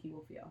do you think he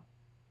will feel?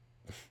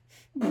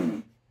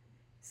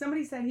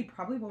 Somebody said he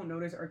probably won't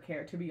notice or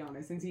care, to be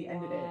honest, since he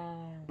ended it.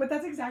 But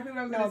that's exactly what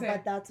I was going to say. No,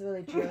 but that's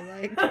really true.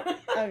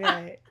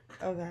 Like,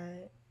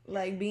 okay.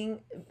 Like,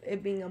 being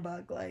a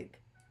bug,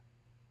 like,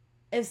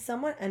 if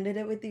someone ended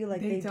it with you,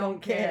 like, they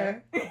don't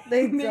care.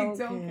 They don't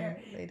care.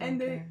 They don't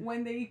care.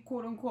 When they,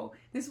 quote unquote,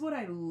 this is what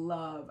I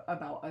love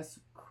about us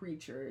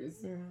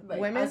creatures,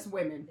 like women? us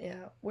women. Yeah,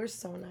 we're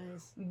so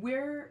nice.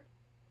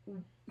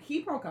 He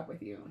broke up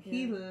with you. Yeah.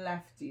 He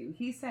left you.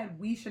 He said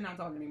we should not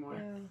talk anymore.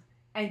 Yeah.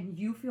 And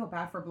you feel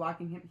bad for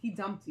blocking him. He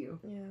dumped you.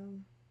 Yeah.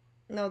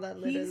 No, that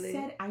literally. He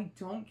said, I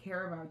don't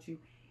care about you.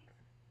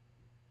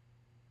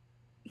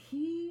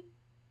 He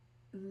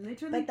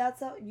literally. But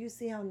that's how you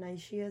see how nice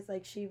she is.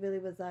 Like, she really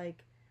was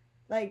like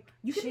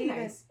you can she be even,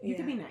 nice. You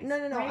can be nice. No.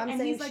 Right? I'm and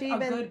saying he's like she a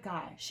even good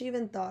guy. She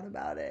even thought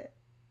about it.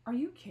 Are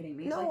you kidding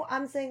me? No, like,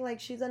 I'm saying like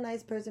she's a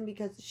nice person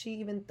because she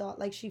even thought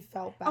like she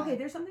felt bad. okay,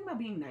 there's something about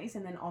being nice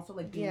and then also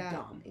like being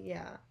dumb.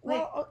 Yeah. Like,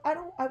 Well,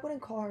 I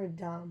wouldn't call her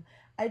dumb.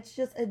 It's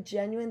just a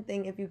genuine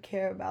thing if you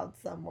care about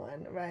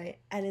someone, right?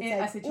 And it's in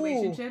like a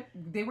situationship.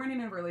 They weren't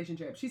in a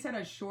relationship. She said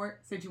a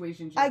short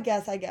situationship. I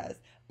guess.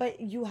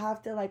 But you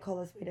have to like call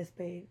a spade a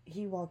spade.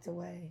 He walked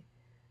away.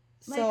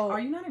 Like, So are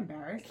you not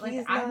embarrassed?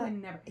 Like, I would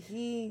never.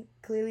 He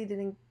clearly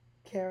didn't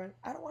care.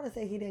 I don't want to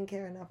say he didn't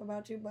care enough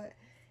about you, but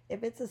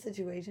if it's a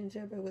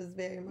situationship, it was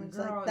very much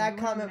Girl, like that you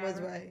would comment was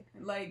never- right.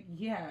 Like,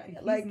 yeah, he's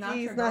Like not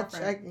he's your not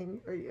girlfriend. checking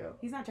for you.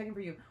 He's not checking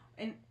for you.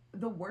 And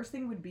the worst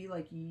thing would be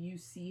like you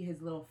see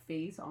his little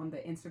face on the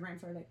Instagram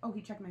story, like, oh,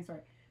 he checked my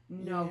story.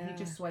 No, Yeah. he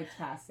just swiped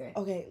past it.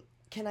 Okay,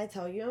 can I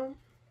tell you?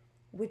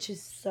 Which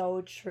is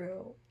so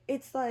true.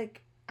 It's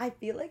like I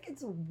feel like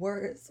it's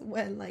worse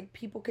when like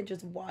people could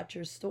just watch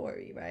your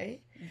story,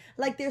 right?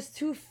 Like there's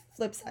 2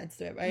 flip sides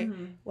to it, right?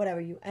 Mhm. Whatever,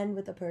 you end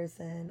with a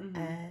person Mhm.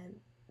 and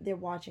they're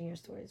watching your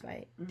stories,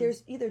 right? Mhm.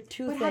 There's either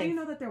 2 But things. how do you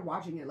know that they're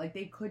watching it? Like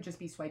they could just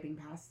be swiping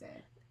past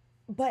it.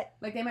 But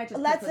Like they might just.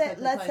 let's click,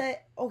 say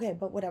okay,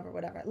 but whatever.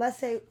 Let's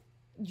say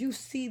you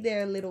see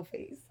their little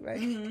face, right?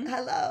 Mhm.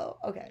 Hello.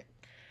 Okay.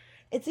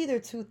 It's either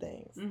 2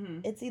 things.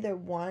 Mm-hmm. It's either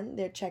 1,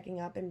 they're checking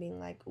up and being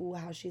like, ooh,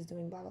 how she's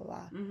doing, blah, blah,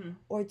 blah. Mm-hmm.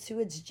 Or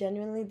 2, it's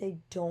genuinely they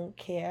don't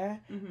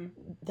care Mm-hmm.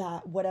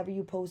 that whatever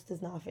you post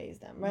does not faze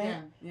them, right?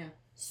 Yeah. Yeah.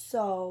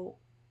 So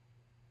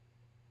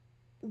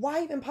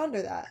why even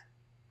ponder that?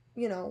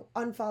 You know,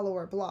 unfollow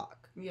or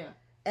block. Yeah.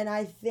 And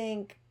I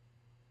think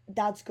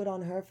that's good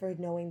on her for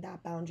knowing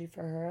that boundary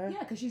for her. Yeah,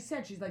 because she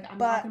said she's like, I'm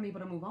But- not gonna be able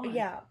to move on.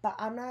 Yeah, but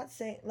I'm not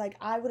saying like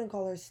I wouldn't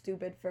call her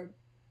stupid for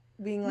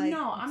being like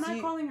no, I'm do not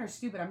you- calling her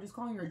stupid. I'm just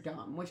calling her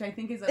dumb, which I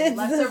think is a it's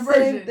lesser the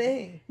version. same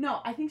thing. No,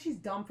 I think she's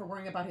dumb for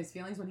worrying about his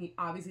feelings when he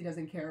obviously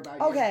doesn't care about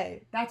you.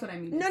 Okay. That's what I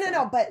mean. to No,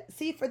 say. but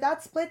see for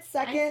that split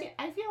second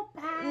I feel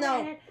bad.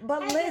 no,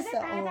 but Is listen.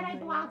 it bad that I my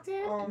blocked God.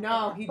 him? Oh my No,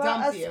 God. he For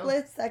dumped a you.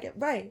 split second,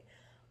 right?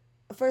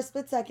 For a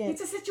split second.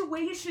 It's a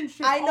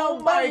situationship. I know,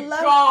 Oh but my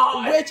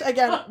god. which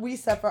again we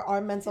said for our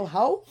mental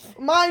health.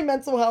 My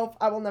mental health,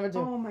 I will never do.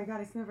 Oh my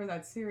god, it's never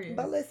that serious.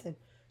 But listen,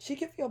 she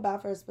can feel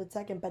bad for a split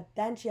second, but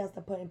then she has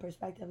to put in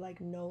perspective, like,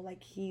 no,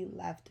 like he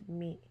left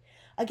me.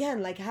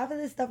 Again, like half of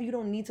this stuff you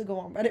don't need to go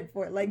on Reddit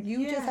for. Like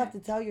you just Yeah. have to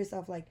tell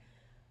yourself, like,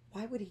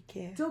 why would he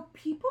care? Do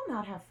people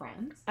not have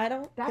friends? I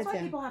don't. That's 'cause why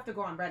yeah. people have to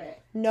go on Reddit.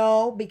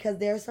 No, because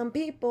there are some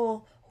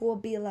people who will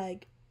be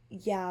like,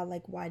 yeah,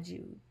 like why'd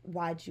you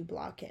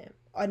block him?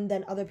 And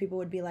then other people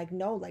would be like,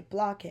 no, like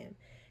block him.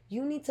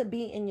 You need to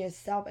be in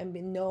yourself and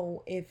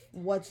know if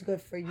what's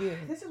good for you.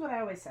 This is what I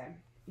always say.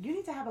 You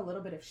need to have a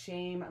little bit of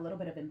shame, a little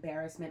bit of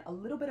embarrassment, a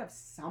little bit of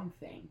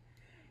something.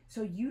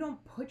 So you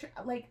don't put your,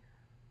 like...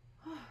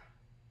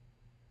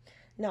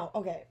 No,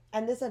 okay.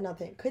 And this is another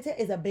thing. Kuta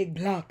is a big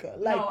blocker.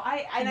 Like, no,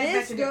 I this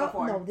mentioned girl, it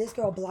before. no, this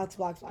girl blocks.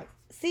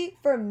 See,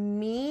 for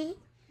me,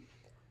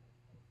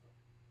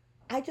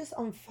 I just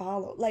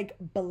unfollow. Like,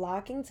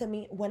 blocking to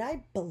me, when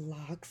I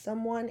block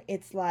someone,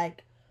 it's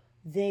like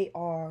they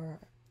are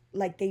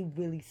like they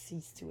really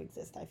cease to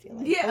exist. I feel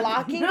like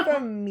blocking No. for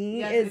me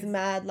Yes, is it's-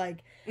 mad.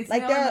 Like It's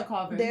like nail in the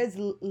coffin. there's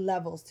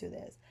levels to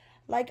this.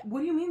 Like What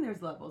do you mean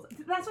there's levels?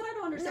 That's what I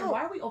don't understand. No.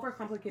 Why are we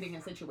overcomplicating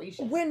a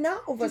situation? we're not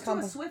Just do a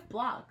overcoming. swift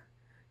block.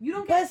 You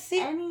don't But get see-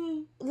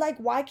 any. Like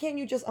why can't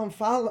you just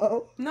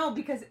unfollow? No,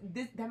 because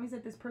that means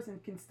that this person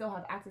can still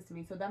have access to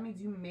me. So that means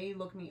you may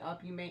look me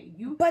up.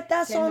 You. But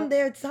that's Can on no-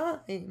 their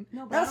time.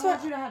 No, but That's I don't want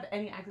what you to have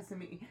any access to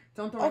me.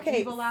 Don't throw Okay.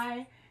 an evil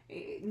eye.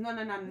 No,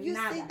 you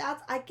nada. see.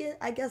 That's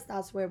I guess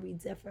that's where we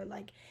differ.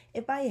 Like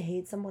if I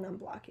hate someone, I'm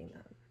blocking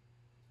them.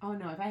 Oh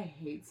no, if I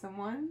hate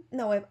someone,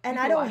 No, and You I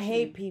can don't watch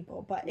hate me.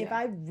 people, but if Yeah.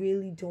 I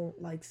really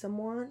don't like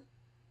someone,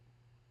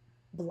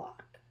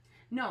 block.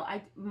 no.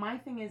 My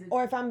thing is,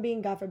 Or if I'm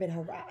being, God forbid,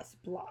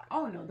 harassed, block.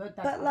 oh no, that's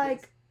But obvious.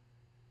 like,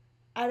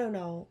 I don't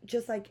know,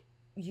 just like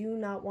you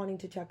not wanting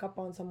to check up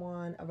on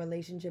someone, a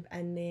relationship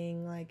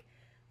ending, like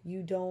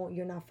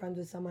you're not friends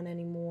with someone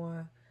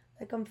anymore.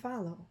 Like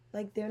unfollow.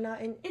 Like they're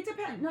not in. It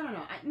depends. No.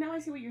 Now I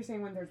see what you're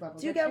saying when there's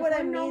levels. Do you Like, get if what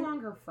I we're no mean?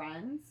 longer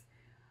friends,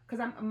 because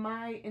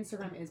my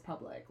Instagram is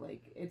public.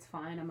 Like it's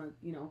fine. I'm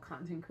a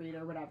content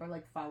creator, whatever.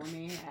 Like follow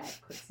me at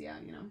Crixia.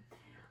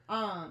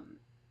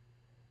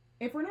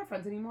 If we're not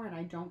friends anymore and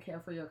I don't care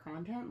for your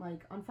content,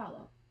 like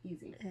unfollow.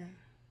 Easy. Yeah.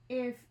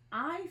 If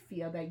I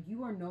feel that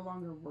you are no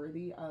longer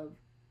worthy of,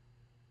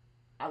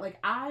 like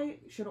I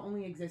should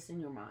only exist in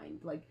your mind,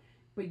 like,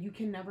 but you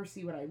can never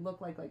see what I look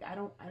like. Like I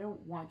don't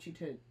want you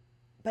to.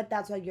 But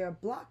that's why you're a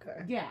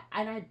blocker. Yeah,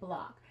 and I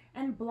block.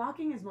 And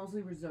blocking is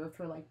mostly reserved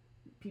for like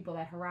people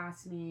that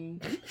harass me,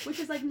 which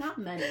is like not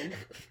many.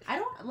 I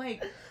don't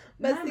like.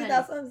 But not see, many.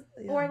 that's what I'm,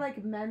 yeah. Or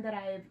like men that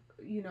I've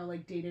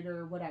like dated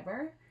or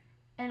whatever,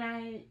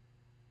 and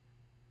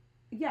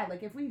yeah,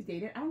 like if we've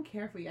dated, I don't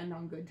care if we end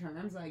on good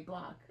terms. Like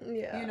block,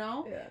 Yeah.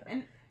 Yeah.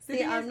 And the See,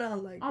 thing I'm is,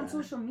 not like on that.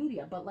 social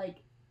media, but like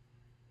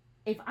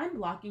if I'm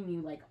blocking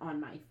you like on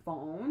my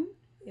phone.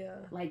 Yeah.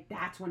 Like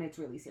that's when it's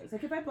really serious.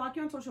 Like if I block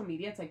you on social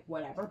media, it's like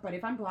whatever. But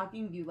if I'm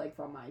blocking you like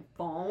from my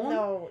phone,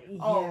 No, yeah.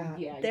 Oh,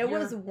 yeah, There you're-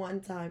 was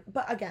one time,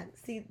 but again,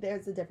 see,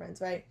 there's a difference,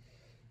 right?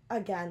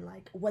 Again,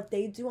 like what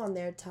they do on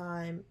their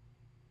time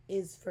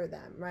is for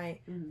them,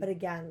 right? Mhm. But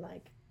again,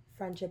 like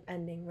friendship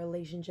ending,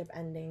 relationship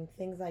ending,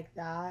 things like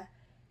that,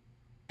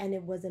 and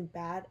it wasn't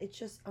bad. It's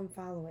just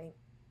unfollowing.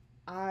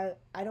 I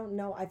don't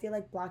know. I feel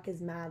like block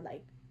is mad.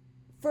 Like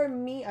for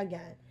me,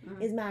 again,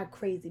 Mhm. is mad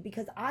crazy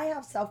because I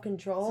have self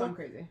control. So I'm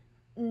crazy.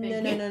 No.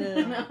 Thank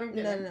you. No, I'm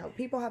kidding. No.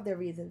 People have their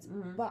reasons,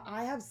 Mhm. but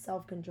I have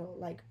self control.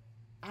 Like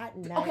at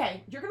night.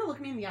 Okay, you're gonna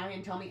look me in the eye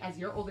and tell me, as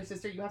your older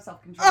sister, you have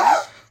self control.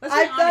 Let's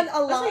I've done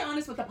a Let's be lot.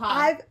 honest with the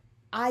pod.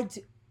 I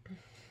do.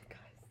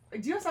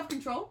 Do you have self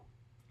control?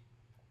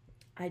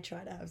 I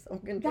try to have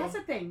self control. That's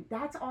the thing.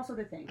 That's also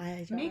the thing.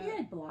 I try. Maybe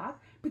I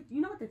block, but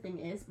you know what the thing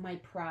is? My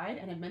pride,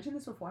 and I've mentioned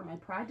this before. My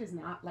pride does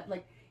not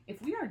like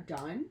if we are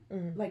done.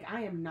 Mhm. Like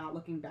I am not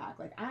looking back.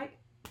 Like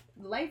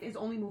life is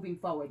only moving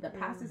forward. The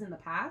past is in the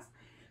past.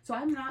 So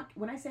I'm not.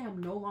 When I say I'm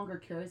no longer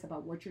curious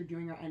about what you're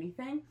doing or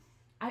anything,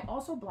 I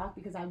also block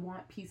because I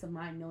want peace of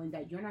mind knowing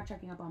that you're not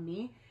checking up on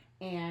me.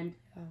 And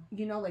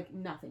like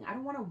nothing. I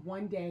don't want to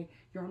one day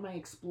you're on my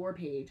explore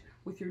page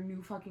with your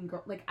new fucking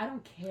girl. Like I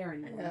don't care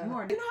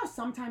anymore. Yeah. You know how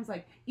sometimes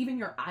like even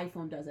your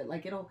iPhone does it.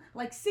 Like it'll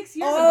like 6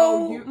 years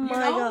Oh ago. You my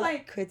know God.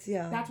 like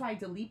Kritzia. that's why I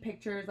delete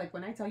pictures. Like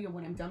when I tell you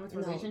when I'm done with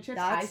No, relationships,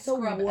 I that's the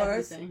scrub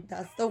worst. everything.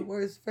 That's the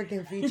worst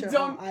freaking feature on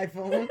Don't-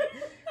 iPhone.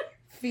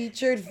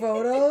 Featured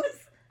photos.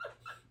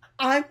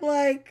 I'm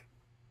like,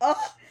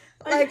 oh,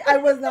 like I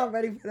was not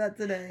ready for that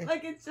today.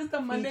 Like it's just a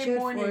Monday Featured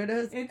morning.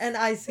 photos, It's- and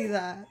I see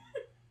that.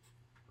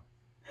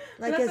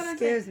 Like That's it what I'm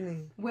scares me.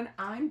 when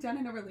I'm done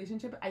in a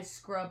relationship, I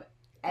scrub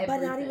everything.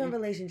 But not even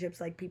relationships,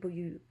 like people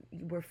you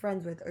were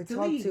friends with or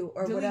Delete, talked to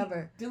or delete,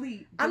 whatever.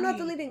 Delete. I'm not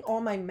deleting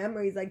all my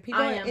memories. Like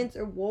people I are am.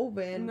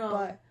 interwoven, No.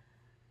 but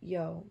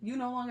yo, You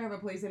no longer have a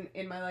place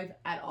in my life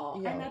at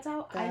all. Yo, And that's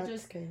how that's I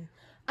just crazy.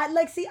 I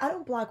like see. I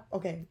don't block.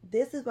 Okay,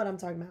 this is what I'm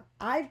talking about.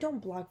 I don't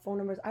block phone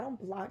numbers. I don't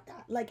block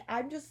that. Like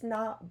I'm just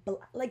not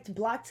like to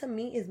block to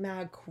me is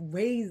mad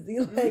crazy.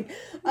 Like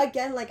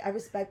again, like I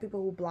respect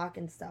people who block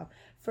and stuff.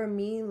 For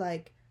me,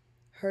 like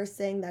her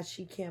saying that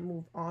she can't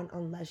move on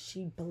unless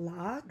she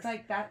blocks.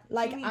 like that. she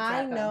Like needs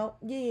I that, though. know,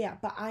 yeah,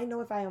 but I know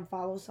if I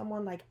unfollow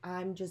someone, like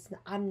I'm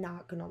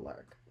not gonna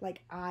lurk.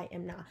 Like I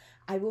am not.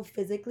 I will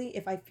physically,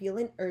 if I feel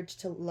an urge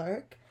to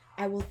lurk,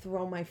 I will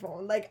throw my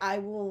phone. Like I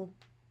will,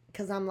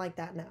 cause I'm like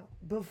that now.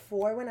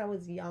 Before, when I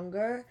was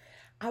younger,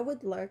 I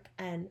would lurk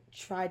and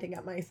try to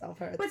get myself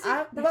hurt. But see,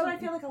 that's what I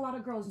feel like a lot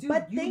of girls do.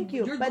 but thank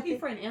you, You're but looking the-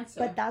 for an answer.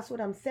 But that's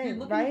what I'm you're saying,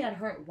 looking right? to get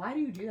hurt. Why do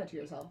you do that to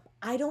yourself?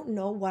 I don't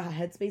know what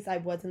headspace I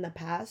was in the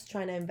past,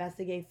 trying to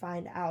investigate,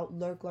 find out,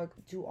 lurk,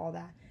 do all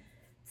that.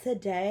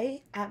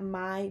 Today, at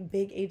my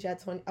big age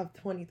of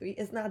 23,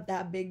 it's not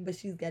that big, but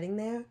she's getting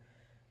there.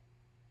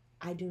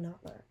 I do not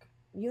lurk.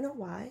 You know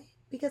why?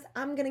 Because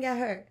I'm gonna get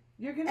hurt.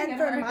 You're gonna And get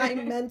for hurt. my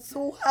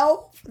mental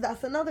health,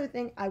 that's another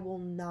thing. I will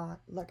not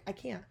lurk. I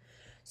can't.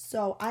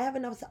 So I have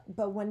enough.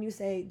 But when you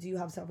say, do you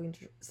have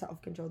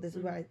self control? This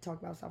is where I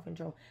talk about self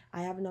control.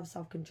 I have enough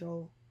self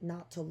control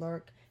not to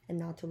lurk and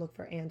not to look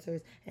for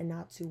answers and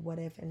not to what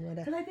if and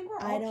whatever. Because I think we're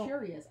all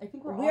curious. I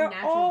think we're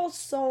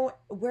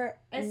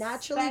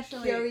naturally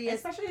curious.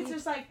 Especially it's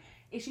just like,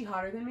 is she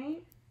hotter than me?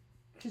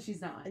 Because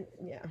she's not.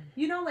 Yeah.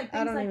 You know, like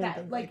things like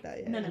that. Like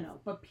that, yeah. No.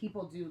 But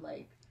people do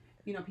like,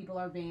 you know, people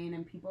are vain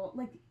and people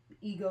like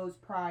egos,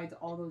 prides,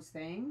 all those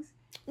things.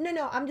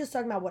 No, I'm just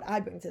talking about what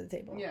I bring to the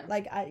table. Yeah.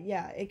 Like,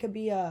 it could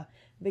be a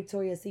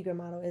Victoria's Secret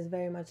model. It's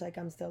very much like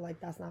I'm still like,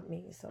 that's not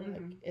me. So,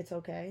 like, it's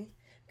okay.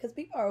 Because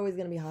people are always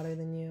going to be hotter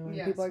than you.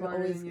 And people are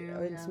always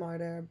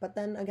smarter. But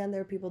then, again, there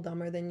are people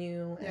dumber than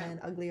you and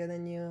uglier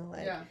than you.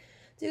 Like,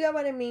 do you get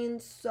what I mean?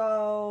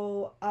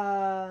 So,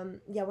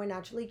 we're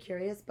naturally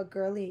curious. But,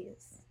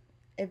 girlies,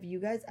 if you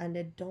guys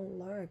ended, don't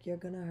lurk. You're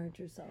going to hurt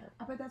yourself.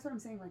 But that's what I'm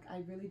saying. Like,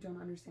 I really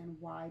don't understand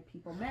why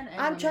people, men and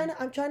I'm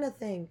women. trying to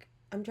think.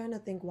 I'm trying to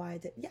think why I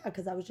did. Yeah,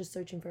 because I was just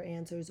searching for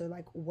answers or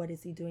like, what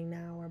is he doing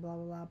now or blah,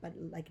 blah, blah. But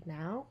like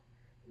now,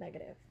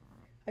 negative.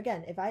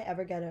 Again, if I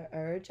ever get an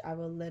urge, I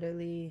will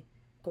literally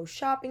go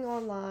shopping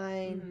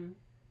online,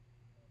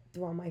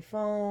 throw my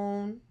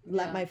phone,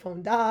 let my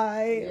phone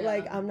die. Yeah.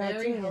 Like, I'm not doing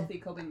it. Very healthy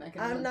coping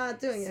mechanism. I'm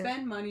not doing it.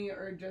 Spend money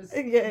or just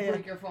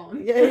break your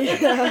phone.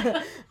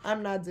 Yeah.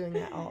 I'm not doing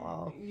it at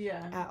all.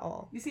 Yeah. At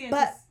all. You see,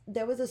 but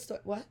there was a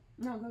story. What?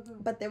 No, go.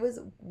 But there was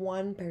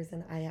one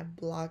person I have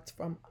blocked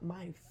from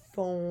my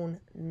phone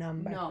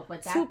number. No,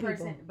 but that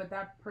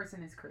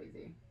person is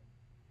crazy.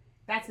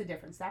 That's the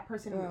difference. That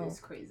person is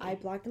crazy. I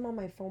blocked him on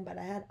my phone, but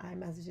I had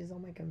iMessages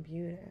on my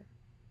computer.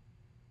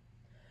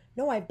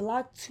 No, I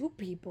blocked 2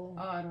 people.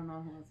 Oh, I don't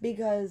know who else.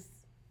 Because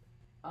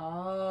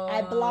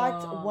I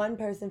blocked one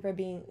person for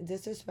being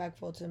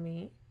disrespectful to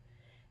me,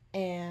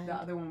 and the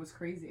other one was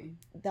crazy.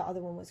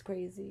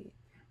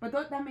 But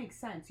that makes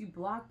sense. You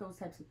block those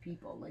types of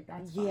people. Like,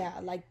 that's fine. Yeah,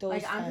 like those.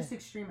 Like, I'm just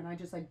extreme and I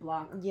just, like,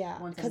 block. Yeah,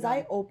 because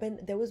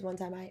there was one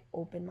time I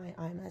opened my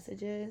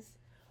iMessages.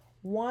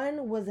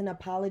 One was an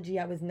apology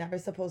I was never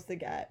supposed to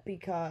get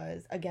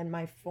because, again,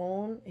 my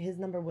phone, his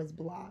number was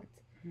blocked.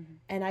 Mm-hmm.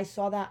 And I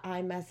saw that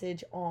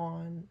iMessage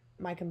on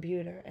my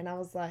computer. And I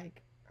was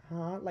like,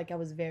 huh? Like, I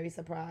was very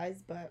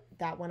surprised, but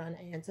that went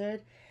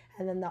unanswered.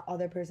 And then the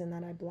other person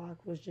that I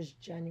blocked was just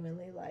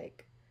genuinely,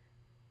 like,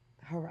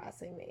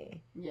 harassing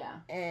me.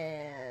 Yeah.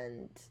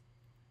 And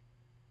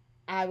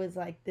I was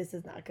like, this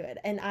is not good.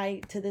 And I,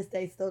 to this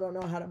day, still don't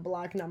know how to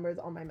block numbers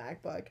on my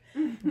MacBook.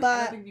 But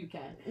I don't think you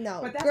can. No.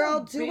 But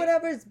girl, do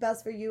whatever is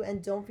best for you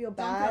and don't feel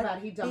bad. Don't feel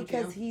bad. He dumped you.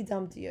 Because he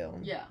dumped you.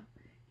 Yeah.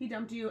 He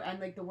dumped you, and,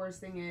 like, the worst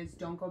thing is,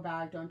 don't go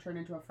back. Don't turn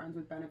into a friends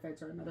with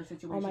benefits or another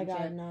situation. Oh, my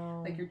God,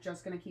 no. Like, you're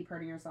just going to keep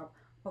hurting yourself.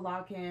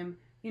 Block him.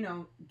 You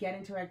know, get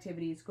into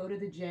activities, go to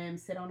the gym,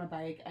 sit on a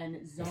bike,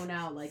 and zone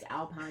out like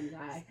Alpine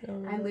guy,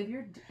 and live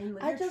your truth.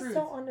 I just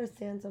don't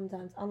understand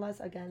sometimes,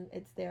 unless again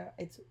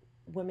it's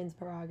women's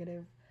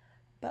prerogative,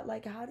 but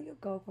like, how do you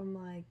go from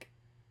like,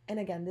 and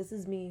again, this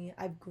is me.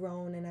 I've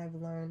grown and I've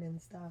learned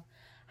and stuff.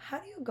 How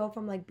do you go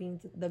from like being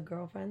the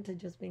girlfriend to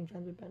just being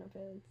friends with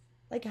benefits?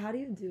 Like, how do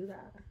you do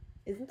that?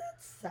 Isn't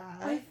that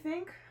sad? I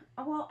think.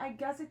 Well, I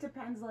guess it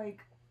depends.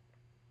 Like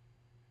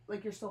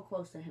you're still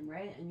close to him,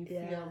 right? And you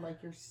feel like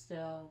you're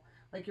still,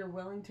 like, you're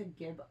willing to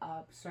give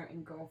up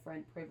certain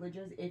girlfriend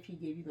privileges if he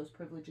gave you those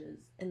privileges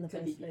in the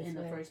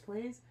first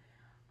place,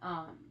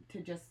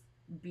 to just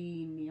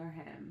be near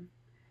him.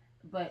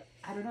 But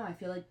I don't know. I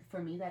feel like for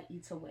me that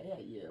eats away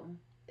at you.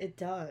 It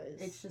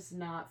does. It's just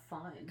not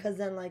fun. Because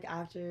then, like,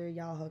 after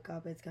y'all hook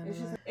up, it's kind of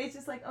like... It's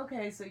just like,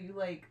 okay, so you,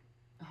 like,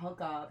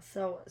 hook up.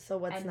 So what's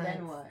next? And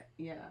then what?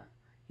 Yeah.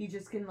 He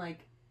just can,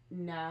 like,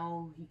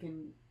 now he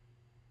can...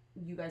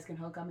 You guys can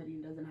hook up and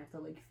he doesn't have to,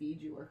 like,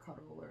 feed you or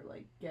cuddle or,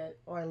 like, get...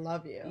 Or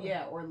love you.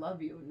 Yeah, or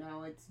love you.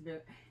 No, it's very...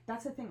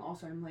 That's the thing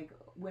also. I'm like,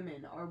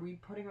 women, are we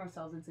putting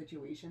ourselves in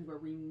situations where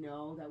we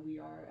know that we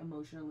are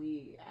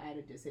emotionally at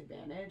a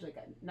disadvantage? Like,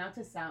 not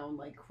to sound,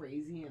 like,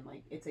 crazy and,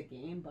 like, it's a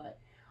game, but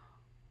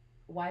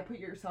why put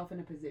yourself in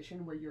a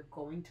position where you're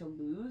going to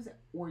lose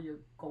or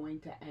you're going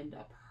to end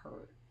up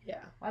hurt?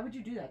 Yeah. Why would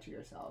you do that to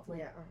yourself?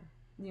 Like, yeah.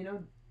 You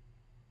know...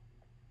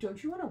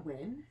 Don't you want to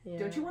win? Yeah.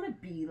 Don't you want to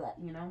be like,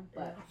 you know?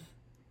 But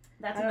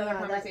that's another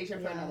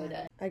conversation for another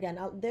day. Again,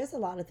 there's a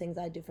lot of things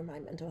I do for my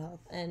mental health,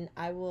 and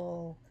I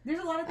will...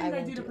 There's a lot of things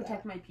I do to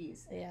protect my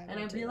peace. Yeah, and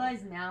I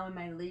realize now in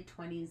my late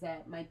 20s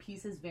that my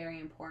peace is very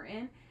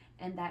important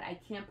and that I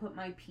can't put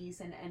my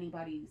peace in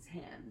anybody's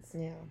hands.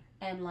 Yeah.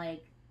 And,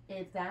 like,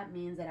 if that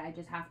means that I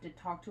just have to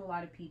talk to a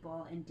lot of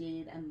people and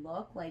date and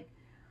look, like,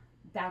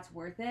 that's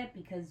worth it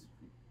because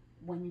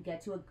when you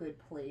get to a good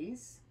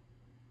place...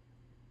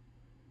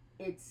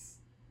 It's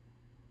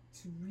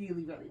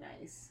really, really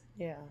nice.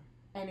 Yeah.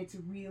 And it's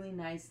really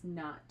nice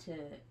not to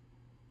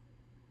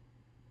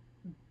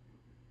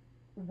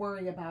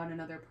worry about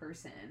another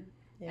person.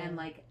 Yeah. And,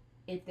 like,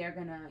 if they're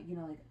gonna, you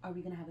know, like, are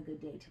we gonna have a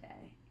good day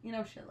today? You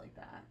know, shit like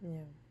that.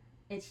 Yeah.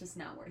 It's just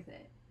not worth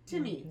it.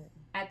 To me,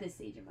 at this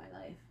stage in my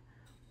life.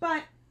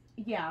 But,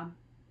 yeah.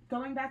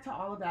 Going back to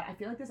all of that, I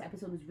feel like this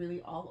episode was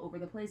really all over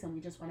the place and we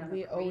just went on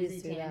a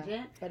crazy tangent.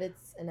 That, but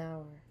it's an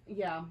hour.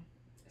 Yeah.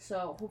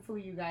 So,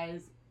 hopefully you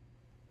guys...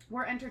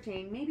 were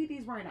entertained. Maybe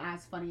these weren't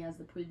as funny as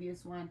the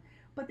previous one,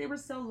 but they were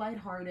so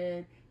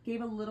lighthearted.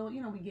 Gave a little,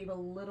 we gave a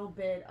little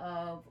bit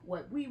of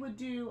what we would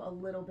do, a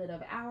little bit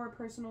of our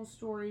personal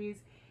stories,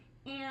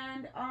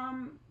 and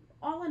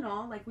all in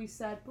all, like we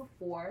said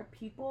before,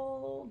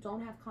 people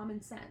don't have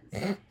common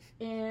sense,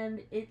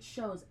 and it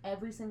shows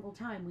every single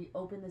time we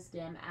open this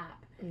damn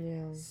app.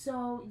 Yeah.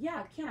 So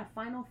yeah, Kiana,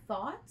 final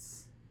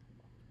thoughts?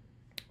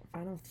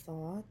 Final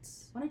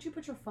thoughts? Why don't you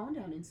put your phone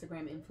down,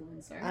 Instagram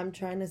influencer? I'm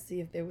trying to see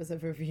if there was a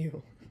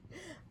review.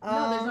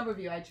 No, there's no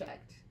review. I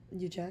checked.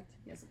 You checked?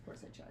 Yes, of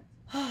course I checked.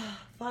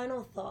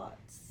 Final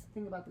thoughts.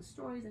 Think about the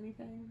stories,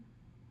 anything?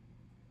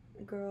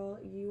 Girl,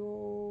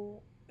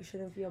 you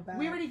shouldn't feel bad.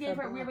 We already gave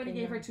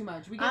her too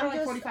much. We gave her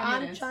like 45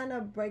 I'm minutes. trying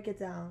to break it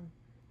down.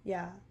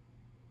 Yeah.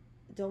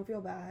 Don't feel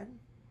bad.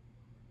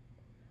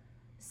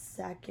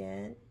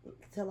 Second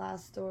to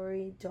last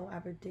story, don't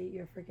ever date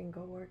your freaking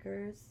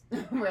coworkers.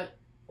 Right.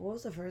 What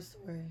was the first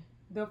story?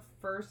 The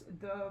first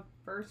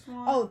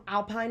one. Oh,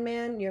 Alpine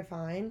Man, you're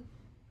fine.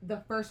 The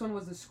first one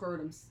was the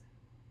scrotums.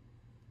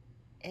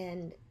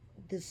 And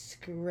the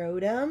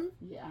scrotum?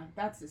 Yeah,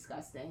 that's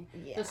disgusting.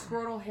 Yeah. The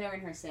scrotal hair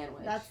in her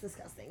sandwich. That's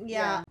disgusting.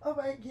 Yeah. All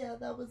right, yeah,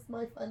 that was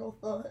my final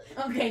thought.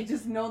 Okay,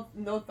 just no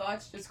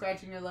thoughts, just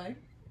scratching your leg.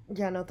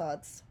 Yeah, no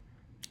thoughts.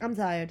 I'm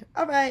tired.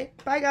 All right,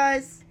 bye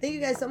guys. Thank you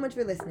guys so much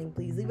for listening.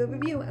 Please leave a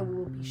review and we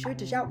will be sure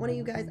to shout one of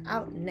you guys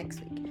out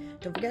next week.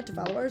 Don't forget to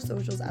follow our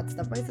socials at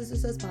Stuff My Sister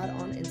Says Pod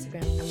on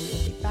Instagram, and